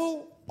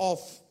level of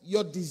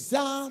your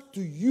desire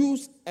to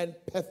use and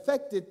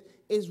perfect it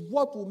is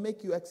what will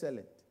make you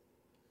excellent.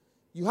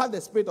 You have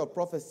the spirit of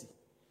prophecy,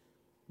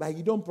 but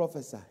you don't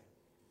prophesy.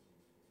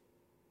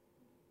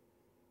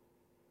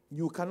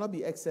 You cannot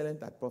be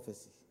excellent at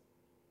prophecy.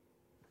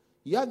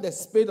 You have the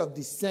spirit of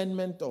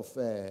discernment of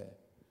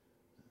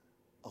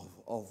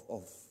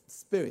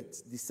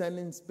spirits,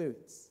 discerning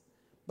spirits,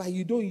 but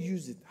you don't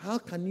use it. How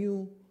can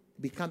you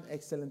become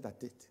excellent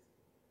at it?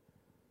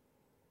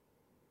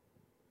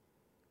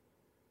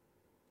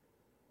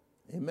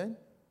 Amen.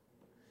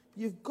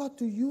 You've got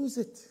to use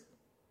it.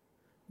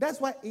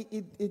 That's why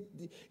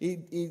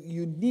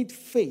you need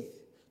faith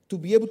to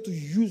be able to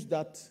use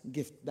that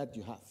gift that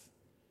you have.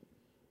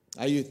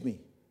 Are you with me?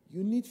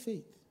 You need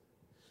faith.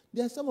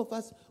 There are some of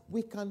us,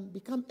 we can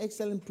become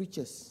excellent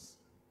preachers,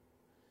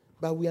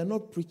 but we are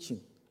not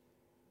preaching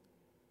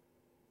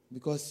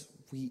because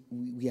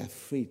we are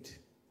afraid.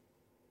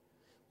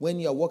 When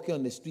you are walking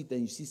on the street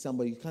and you see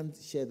somebody, you can't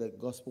share the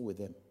gospel with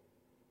them.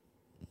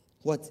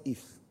 What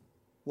if?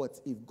 What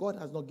if? God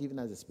has not given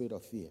us a spirit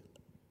of fear.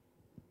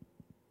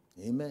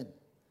 Amen.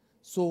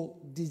 So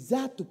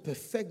desire to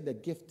perfect the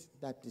gift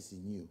that is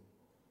in you.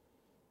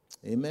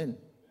 Amen.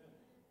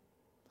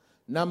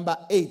 Number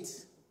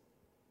 8.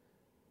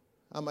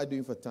 How am I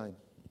doing for time?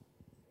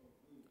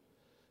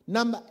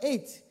 Number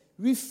 8,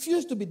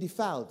 refuse to be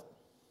defiled.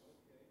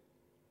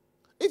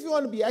 If you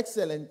want to be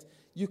excellent,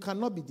 you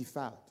cannot be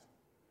defiled.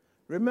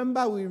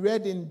 Remember we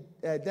read in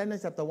Daniel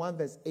chapter 1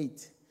 verse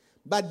 8.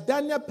 But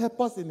Daniel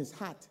purposed in his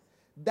heart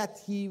that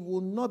he will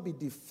not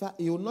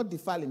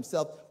defile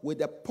himself with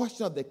a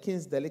portion of the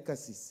king's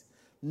delicacies,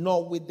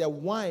 nor with the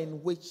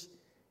wine which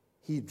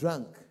he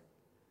drank.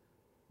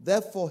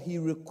 Therefore he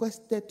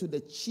requested to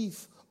the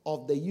chief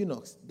of the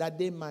eunuchs that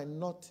he might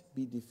not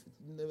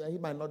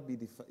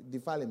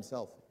defile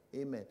himself.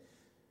 Amen.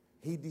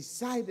 He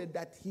decided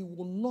that he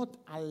will not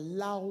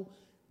allow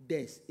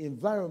this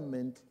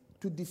environment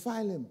to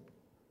defile him.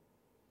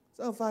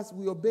 Some of us,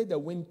 we obey the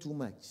wind too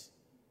much.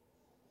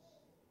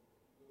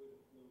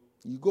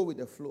 You go with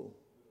the flow.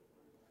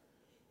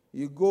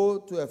 You go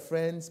to a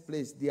friend's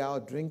place, they are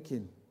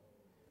drinking.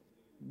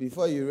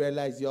 Before you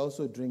realize you're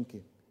also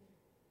drinking.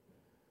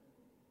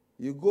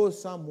 You go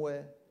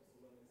somewhere,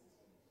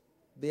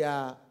 they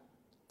are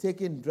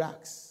taking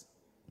drugs.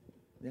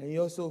 Then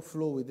you also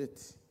flow with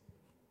it.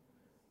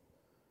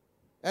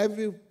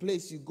 Every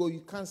place you go,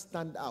 you can't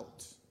stand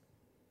out.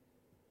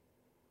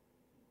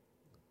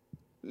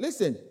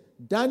 Listen,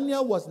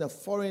 Daniel was in a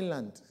foreign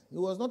land. He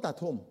was not at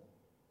home.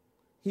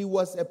 He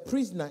was a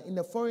prisoner in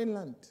a foreign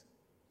land.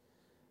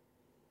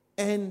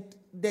 And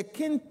the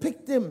king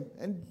picked him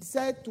and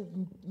decided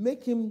to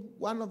make him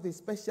one of the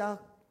special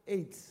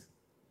aides.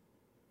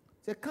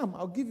 He said, come,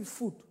 I'll give you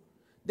food.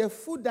 The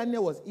food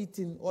Daniel was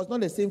eating was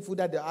not the same food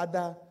that the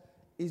other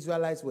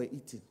Israelites were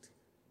eating.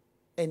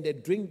 And the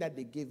drink that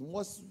they gave him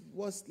was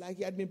like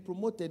he had been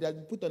promoted, had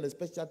been put on a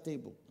special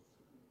table.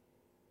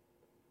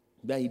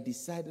 That he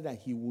decided that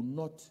he would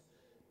not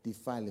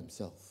defile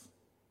himself.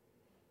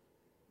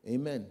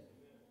 Amen.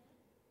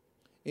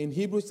 In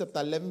Hebrews chapter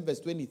 11, verse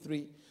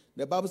 23,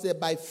 the Bible said,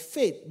 by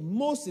faith,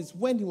 Moses,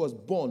 when he was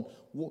born,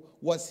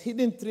 was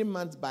hidden 3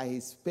 months by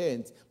his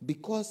parents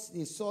because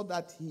he saw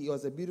that he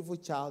was a beautiful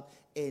child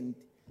and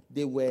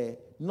they were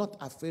not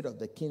afraid of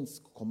the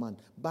king's command.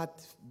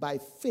 But by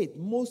faith,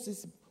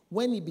 Moses,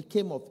 when he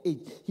became of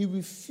age, he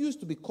refused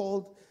to be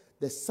called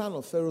the son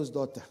of Pharaoh's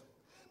daughter,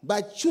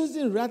 by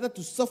choosing rather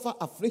to suffer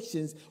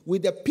afflictions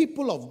with the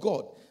people of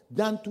God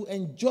than to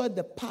enjoy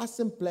the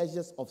passing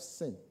pleasures of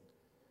sin.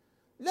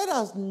 Let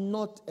us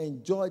not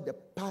enjoy the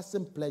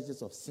passing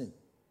pleasures of sin.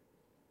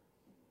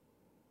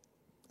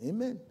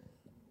 Amen.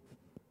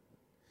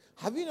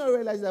 Have you not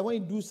realized that when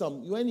you do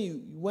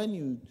when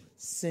you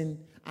sin,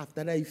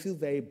 after that you feel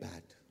very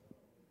bad?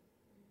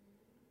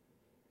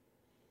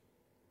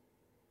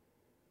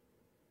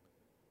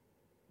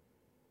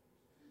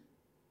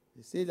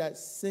 They say that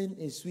sin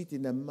is sweet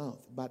in the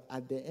mouth, but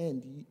at the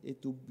end,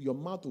 your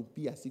mouth will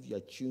be as if you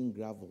are chewing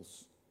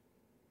gravels.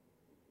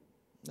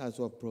 That's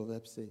what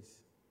Proverbs says.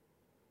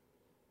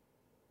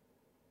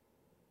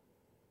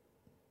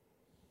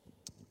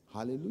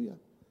 Hallelujah.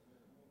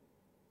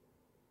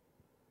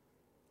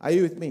 Are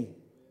you with me?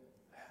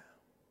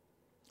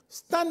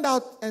 Stand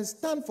out and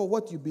stand for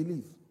what you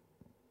believe.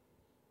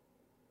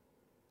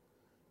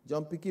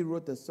 John Pickey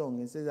wrote a song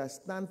and says, I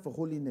stand for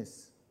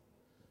holiness,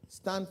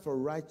 stand for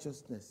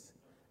righteousness,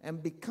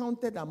 and be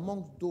counted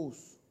amongst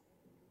those.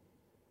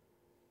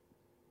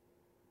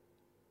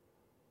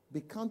 Be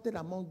counted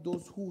among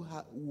those who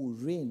will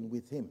reign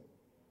with him.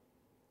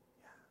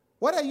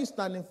 What are you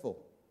standing for?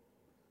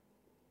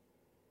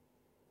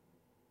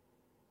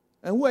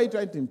 And who are you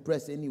trying to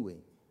impress anyway?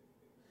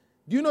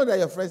 Do you know that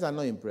your friends are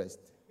not impressed?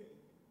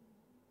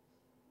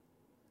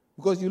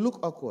 Because you look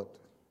awkward.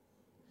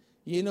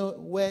 You know,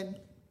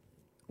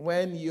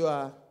 when you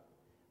are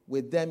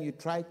with them, you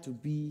try to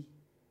be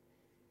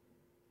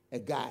a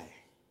guy.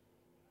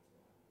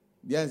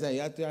 You understand?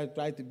 You have to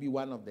try to be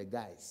one of the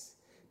guys.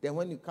 Then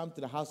when you come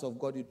to the house of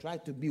God, you try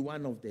to be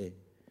one of the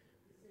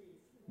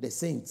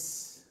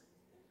saints.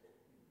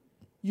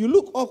 You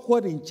look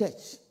awkward in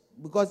church.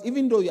 Because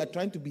even though you are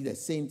trying to be the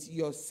saint,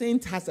 your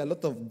saint has a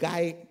lot of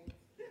guy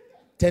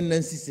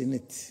tendencies in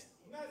it.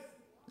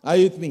 Are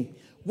you with me?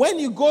 When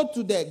you go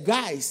to the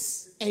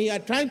guys and you are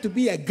trying to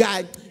be a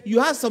guy,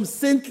 you have some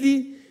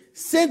saintly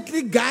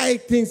guy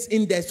things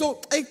in there.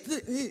 So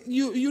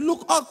you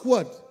look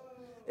awkward.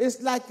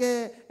 It's like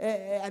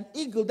an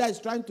eagle that is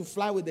trying to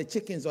fly with the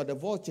chickens or the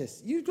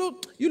vultures. You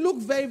look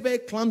very, very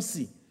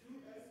clumsy.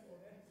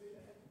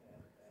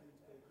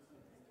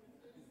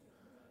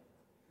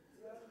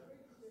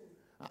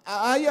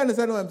 Are you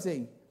understand what I'm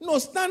saying? No,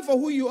 stand for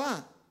who you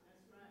are.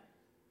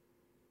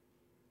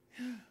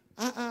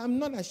 I'm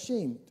not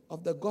ashamed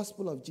of the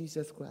gospel of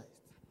Jesus Christ.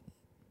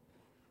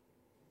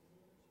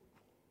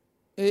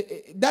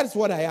 That's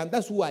what I am.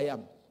 That's who I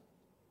am.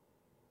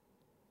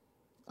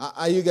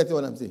 Are you getting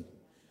what I'm saying?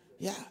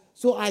 Yeah.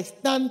 So I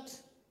stand,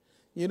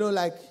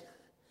 like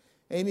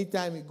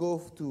anytime you go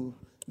to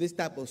this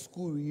type of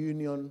school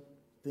reunion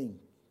thing,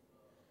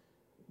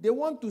 they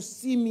want to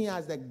see me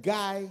as the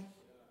guy.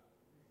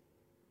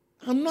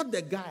 I'm not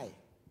the guy.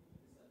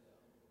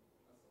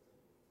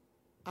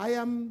 I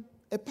am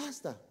a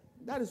pastor.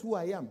 That is who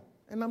I am.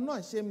 And I'm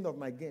not ashamed of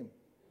my game.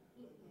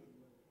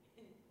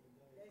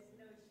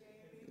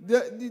 Do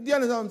you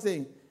understand what I'm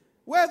saying?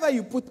 Wherever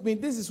you put me,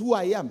 this is who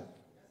I am.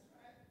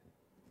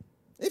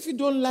 If you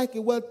don't like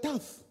it, well,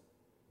 tough.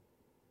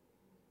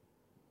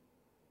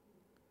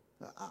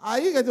 Are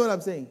you getting what I'm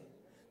saying?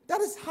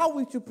 That is how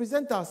we should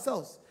present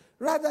ourselves.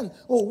 Rather than,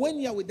 when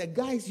you are with the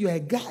guys, you're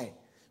a guy.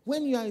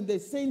 When you are in the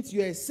saints,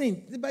 you're a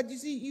saint. But you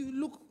see, you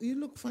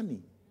look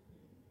funny.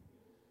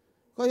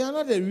 Because you're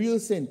not a real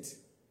saint.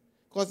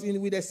 Because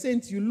with a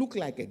saint, you look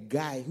like a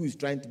guy who is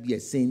trying to be a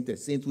saint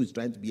who is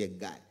trying to be a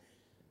guy.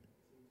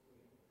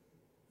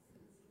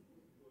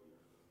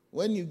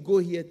 When you go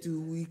here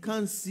we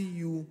can't see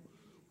you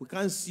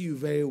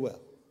very well.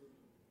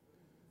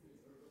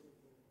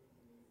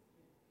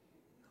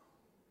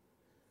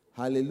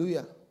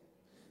 Hallelujah.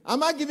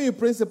 Am I giving you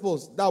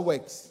principles that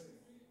works?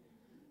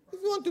 If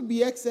you want to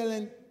be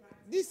excellent,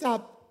 these are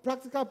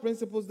practical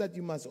principles that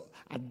you must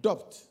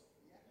adopt.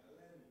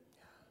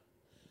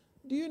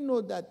 Do you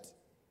know that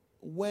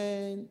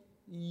when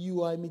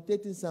you are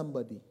imitating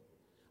somebody,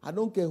 I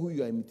don't care who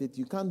you are imitating,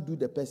 you can't do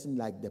the person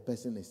like the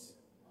person is.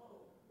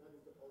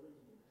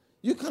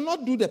 You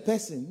cannot do the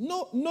person.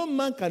 No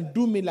man can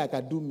do me like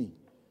I do me.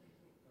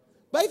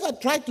 But if I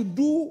try to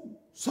do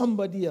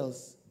somebody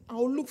else, I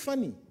will look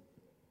funny.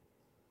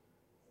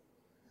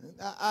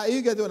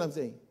 You get what I'm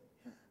saying?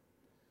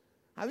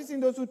 Have you seen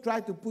those who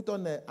try to put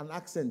on an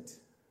accent?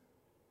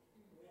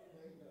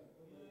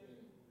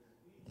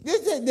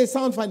 They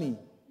sound funny.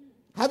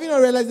 Have you not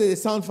realized that they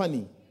sound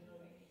funny?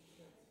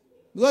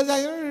 Because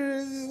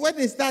when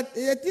they start,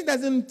 the thing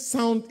doesn't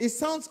sound, it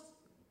sounds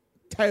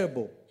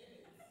terrible.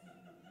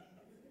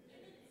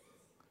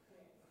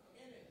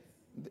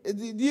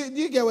 Do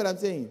you get what I'm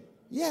saying?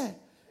 Yeah.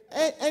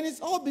 And it's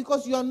all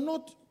because you are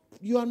not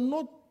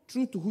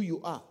true to who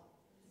you are.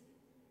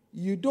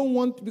 You don't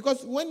want,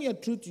 because when you're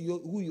true to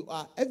who you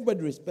are,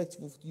 everybody respects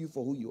you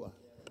for who you are.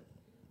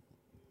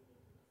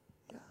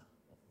 Yeah.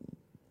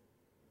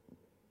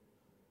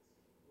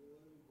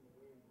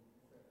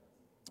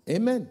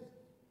 Amen.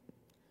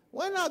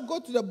 When I go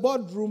to the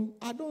boardroom,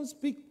 I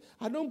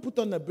don't put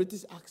on a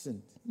British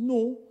accent.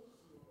 No.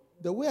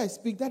 The way I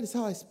speak, that is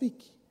how I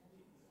speak.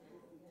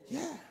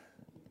 Yeah.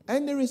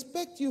 And they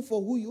respect you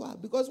for who you are.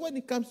 Because when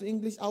it comes to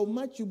English, I'll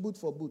match you boot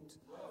for boot.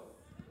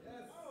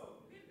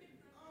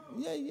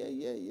 Yeah.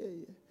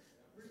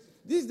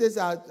 These days,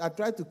 I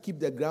try to keep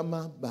the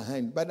grammar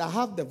behind, but I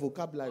have the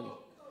vocabulary.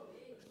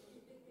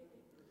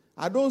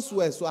 I don't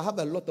swear, so I have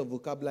a lot of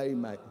vocabulary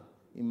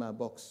in my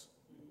box.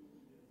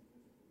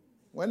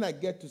 When I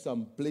get to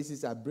some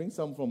places, I bring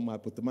some from my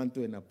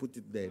portmanteau and I put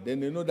it there.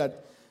 Then they know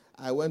that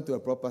I went to a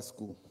proper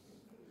school.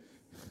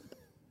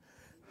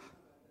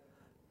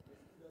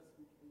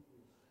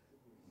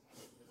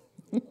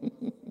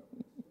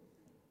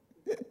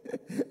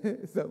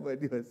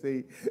 Somebody was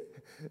saying,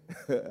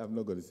 I'm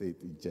not going to say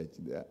it in church.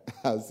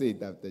 I'll say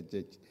it after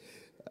church.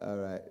 All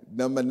right.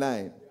 Number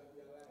 9.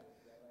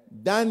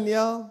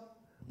 Daniel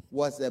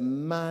was a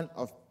man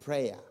of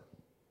prayer.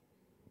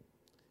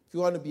 If you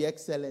want to be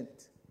excellent,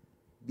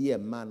 be a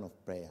man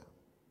of prayer.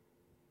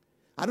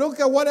 I don't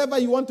care whatever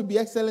you want to be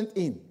excellent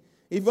in.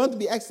 If you want to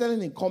be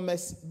excellent in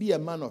commerce, be a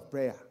man of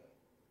prayer.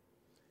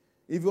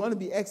 If you want to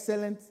be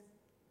excellent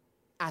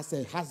as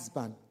a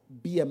husband,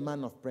 be a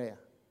man of prayer.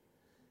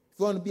 If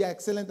you want to be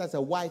excellent as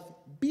a wife,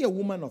 be a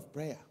woman of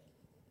prayer.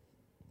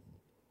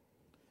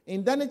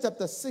 In Daniel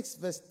chapter 6,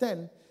 verse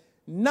 10,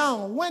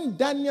 now when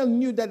Daniel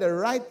knew that the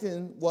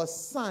writing was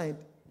signed,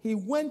 he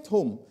went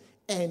home,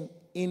 and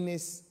in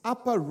his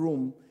upper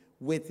room,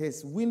 with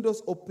his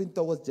windows open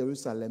towards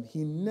Jerusalem,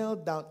 he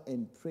knelt down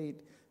and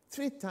prayed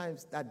 3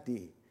 times that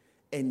day.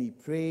 And he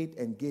prayed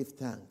and gave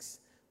thanks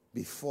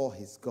before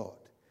his God,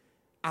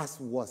 as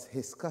was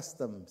his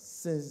custom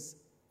since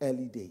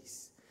early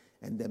days.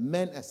 And the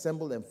men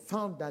assembled and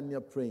found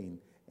Daniel praying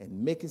and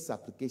making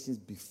supplications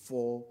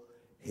before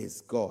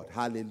his God.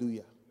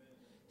 Hallelujah.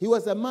 He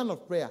was a man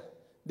of prayer.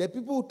 The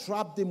people who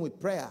trapped him with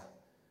prayer,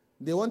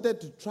 they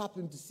wanted to trap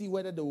him to see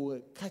whether they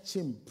would catch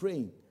him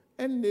praying.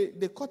 And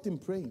they caught him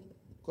praying,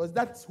 because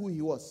that's who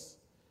he was.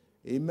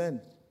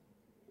 Amen.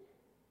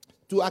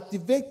 To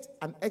activate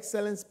an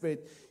excellent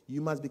spirit,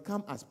 you must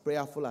become as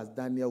prayerful as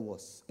Daniel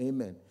was.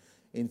 Amen.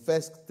 In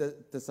 1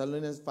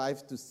 Thessalonians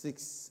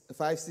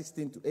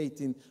 5:16 to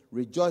 18,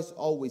 rejoice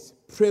always,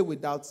 pray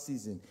without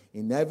ceasing.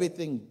 In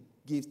everything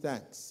give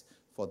thanks,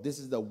 for this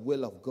is the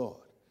will of God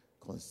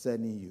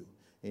concerning you.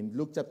 In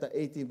Luke chapter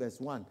 18, verse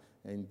 1,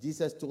 and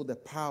Jesus told the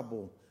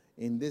parable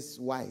in this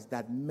wise,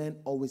 that men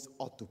always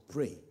ought to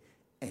pray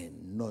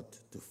and not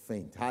to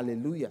faint.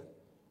 Hallelujah.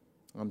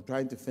 I'm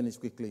trying to finish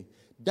quickly.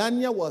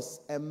 Daniel was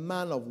a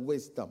man of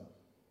wisdom.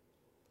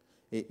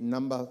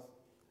 Number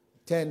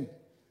 10,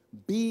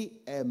 be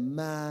a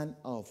man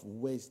of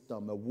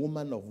wisdom, a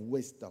woman of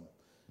wisdom.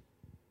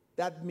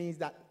 That means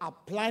that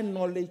apply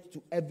knowledge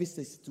to every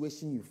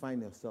situation you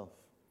find yourself.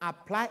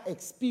 Apply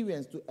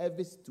experience to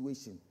every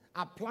situation.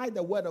 Apply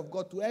the word of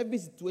God to every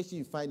situation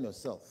you find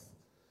yourself.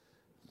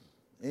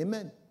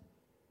 Amen.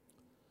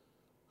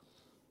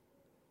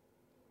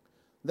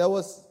 There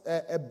was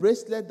a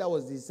bracelet that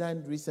was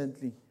designed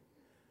recently.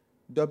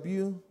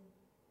 WWJD,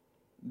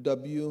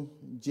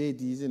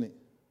 isn't it?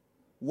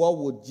 What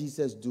would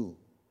Jesus do?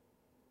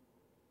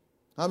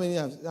 How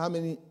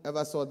many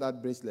ever saw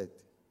that bracelet?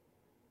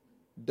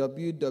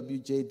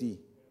 WWJD.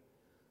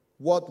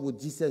 What would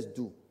Jesus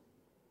do?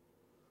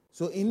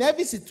 So in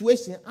every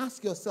situation,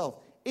 ask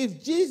yourself,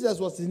 if Jesus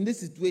was in this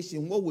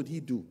situation, what would he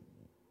do?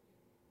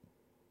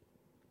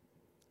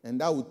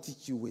 And that will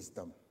teach you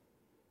wisdom.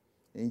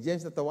 In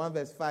James chapter 1,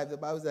 verse 5, the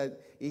Bible says,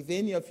 if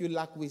any of you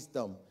lack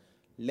wisdom,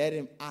 let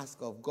him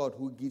ask of God,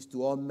 who gives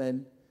to all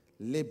men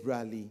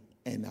liberally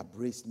and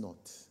upbraids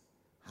not.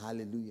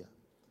 Hallelujah.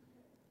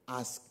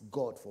 Ask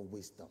God for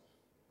wisdom.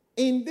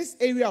 In this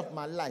area of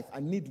my life, I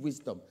need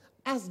wisdom.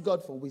 Ask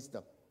God for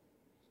wisdom.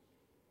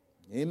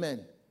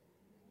 Amen.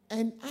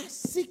 And I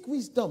seek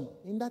wisdom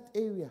in that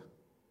area.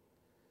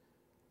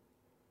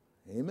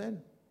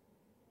 Amen.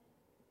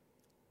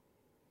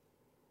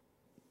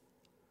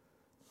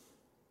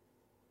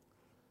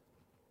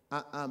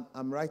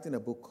 I'm writing a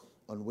book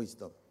on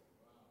wisdom.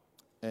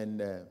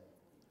 And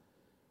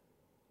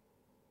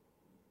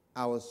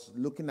I was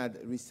looking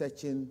at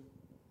researching,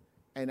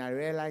 and I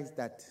realized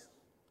that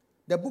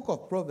the book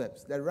of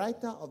Proverbs, the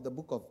writer of the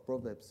book of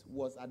Proverbs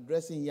was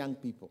addressing young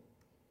people.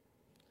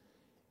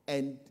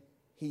 And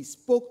he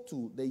spoke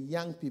to the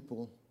young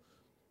people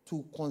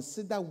to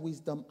consider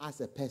wisdom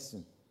as a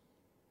person.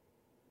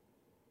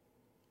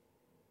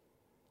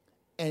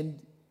 And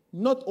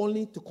not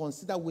only to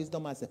consider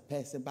wisdom as a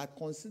person, but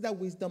consider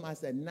wisdom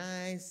as a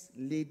nice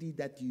lady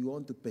that you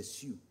want to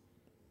pursue.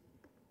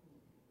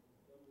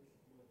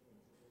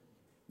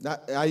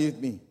 Are you with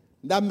me?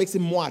 That makes it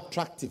more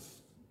attractive.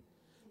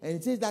 And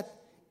it says that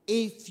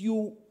if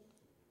you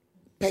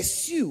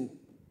pursue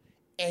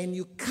and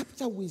you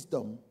capture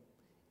wisdom,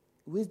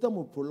 wisdom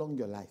will prolong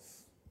your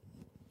life.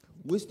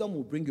 Wisdom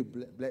will bring you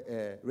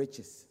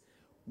riches.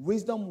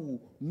 Wisdom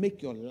will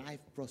make your life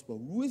prosper.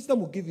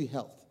 Wisdom will give you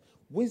health.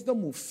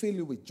 Wisdom will fill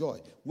you with joy.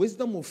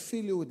 Wisdom will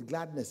fill you with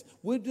gladness.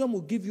 Wisdom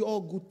will give you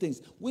all good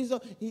things. Wisdom,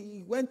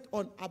 he went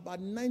on about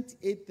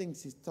 98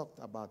 things he talked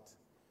about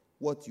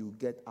what you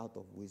get out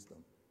of wisdom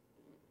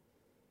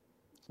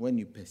when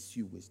you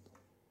pursue wisdom.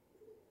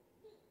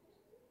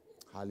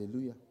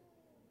 Hallelujah.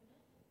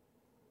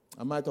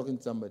 Am I talking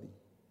to somebody?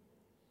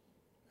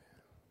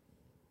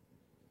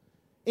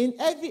 In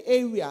every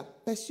area,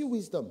 pursue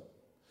wisdom.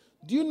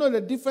 Do you know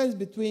the difference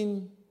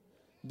between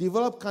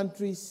developed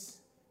countries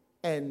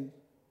and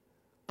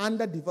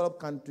underdeveloped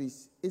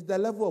countries? Is the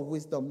level of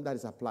wisdom that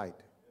is applied.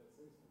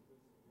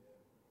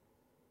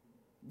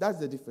 That's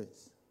the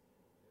difference.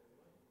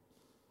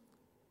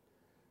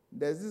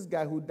 There's this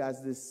guy who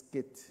does this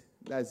skit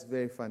that's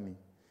very funny.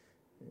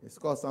 It's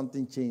called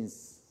Something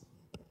Chains.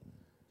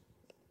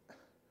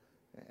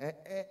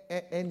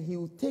 And he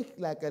will take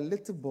like a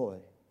little boy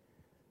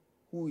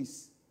who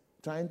is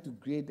trying to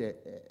grade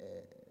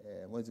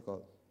what's it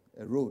called?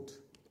 A road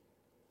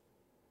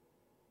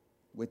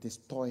with his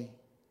toy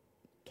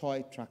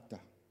tractor.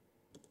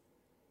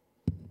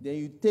 Then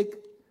you take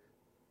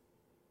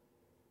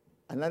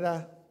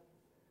another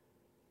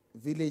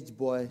village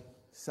boy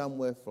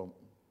somewhere from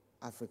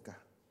Africa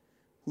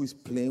who is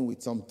playing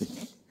with something.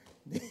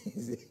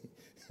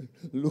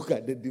 Look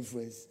at the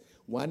difference.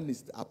 One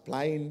is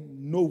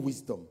applying no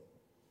wisdom,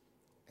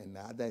 and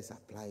the other is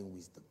applying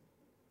wisdom.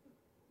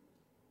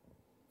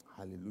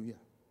 Hallelujah.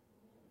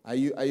 Are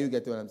you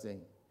getting what I'm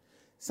saying?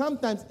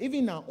 Sometimes,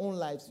 even in our own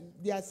lives,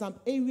 there are some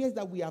areas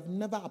that we have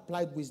never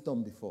applied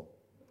wisdom before.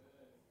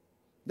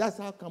 That's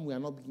how come we are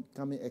not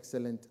becoming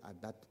excellent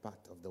at that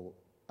part of the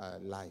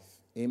life.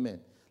 Amen.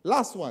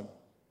 Last one.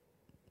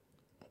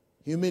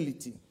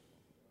 Humility.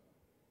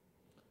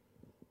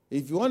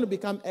 If you want to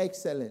become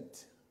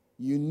excellent,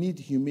 you need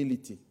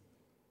humility.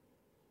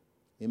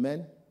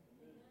 Amen?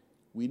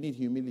 We need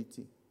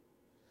humility.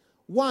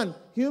 One,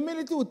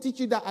 humility will teach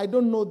you that I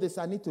don't know this,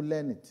 I need to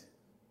learn it.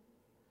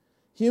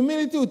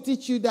 Humility will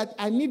teach you that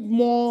I need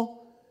more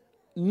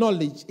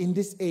knowledge in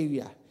this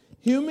area.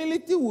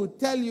 Humility will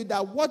tell you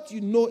that what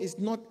you know is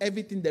not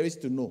everything there is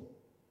to know.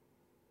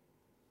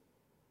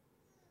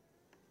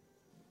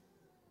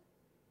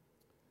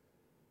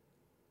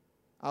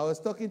 I was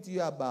talking to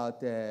you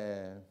about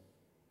the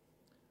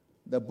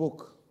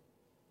book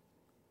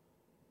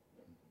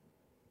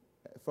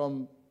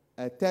from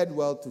third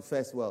world to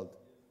first world.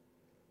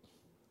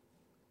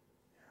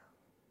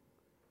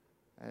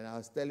 And I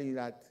was telling you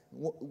that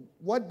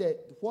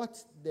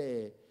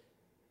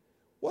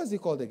what's he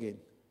called again?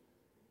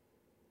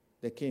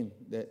 The king,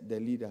 the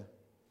leader,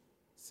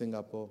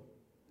 Singapore.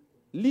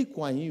 Lee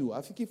Kuan Yew.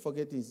 I keep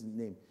forgetting his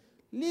name.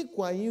 Lee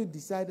Kuan Yew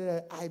decided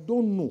that I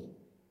don't know.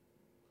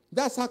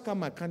 That's how come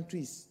my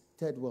country is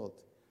third world.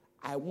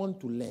 I want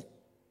to learn.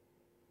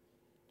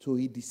 So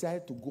he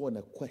decided to go on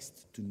a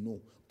quest to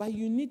know. But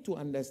you need to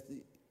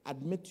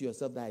admit to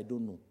yourself that I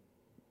don't know.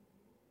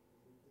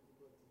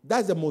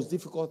 That's the most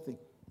difficult thing.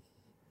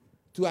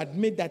 To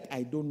admit that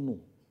I don't know.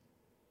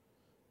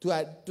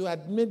 To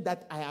admit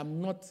that I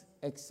am not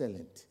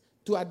excellent.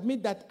 To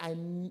admit that I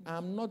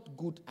am not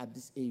good at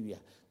this area.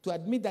 To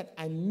admit that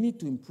I need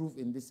to improve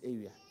in this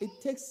area. It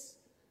takes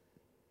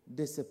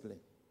discipline.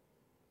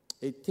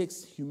 It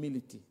takes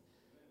humility.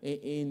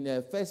 In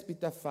 1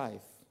 Peter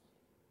 5,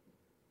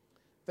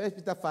 1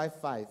 Peter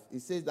 5:5, it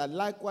says that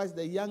likewise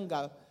the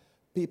younger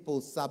people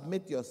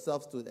submit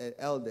yourselves to the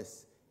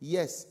elders.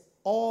 Yes,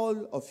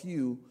 all of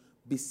you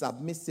be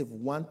submissive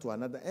one to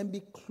another and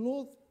be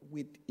clothed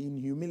in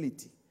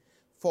humility.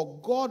 For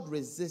God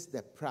resists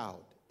the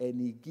proud and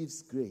he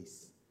gives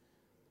grace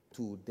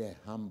to the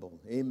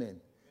humble.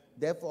 Amen.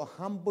 Therefore,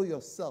 humble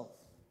yourself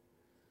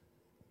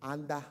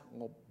under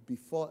or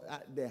before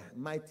the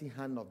mighty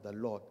hand of the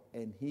Lord,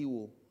 and he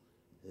will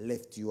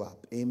lift you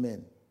up.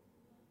 Amen.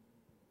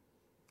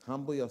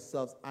 Humble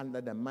yourselves under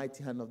the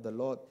mighty hand of the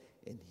Lord,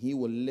 and he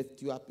will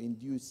lift you up in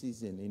due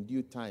season, in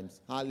due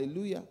times.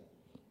 Hallelujah.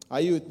 Are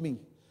you with me?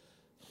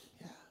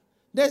 Yeah.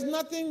 There's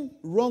nothing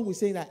wrong with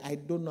saying that I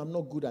don't know, I'm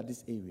not good at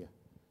this area,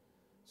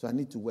 so I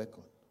need to work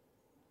on.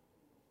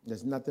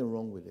 There's nothing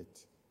wrong with it.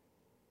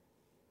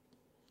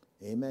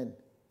 Amen.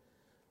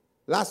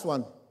 Last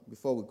one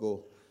before we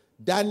go.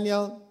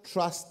 Daniel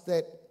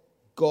trusted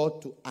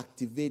God to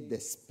activate the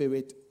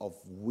spirit of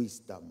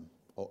wisdom,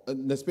 or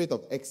the spirit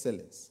of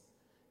excellence.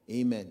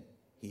 Amen.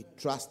 He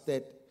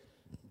trusted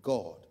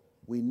God.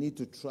 We need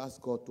to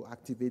trust God to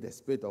activate the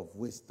spirit of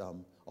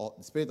wisdom or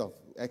the spirit of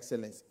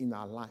excellence in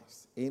our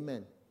lives.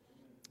 Amen.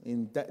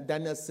 In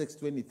Daniel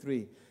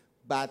 6:23,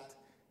 but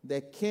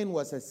the king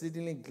was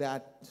exceedingly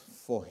glad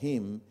for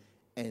him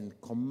and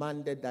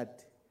commanded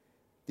that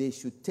they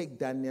should take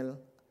Daniel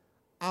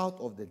out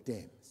of the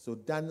den. So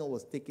Daniel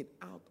was taken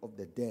out of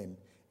the den,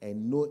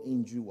 and no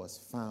injury was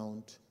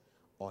found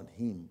on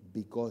him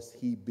because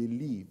he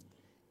believed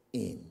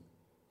in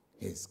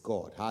his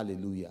God.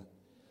 Hallelujah.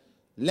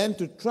 Learn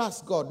to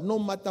trust God no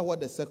matter what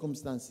the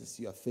circumstances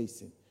you are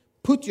facing.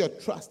 Put your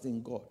trust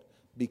in God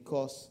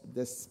because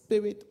the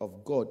Spirit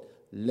of God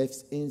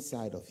lives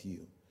inside of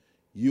you.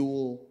 You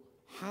will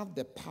have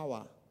the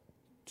power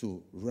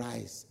to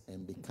rise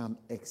and become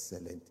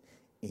excellent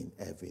in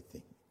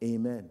everything.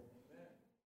 Amen.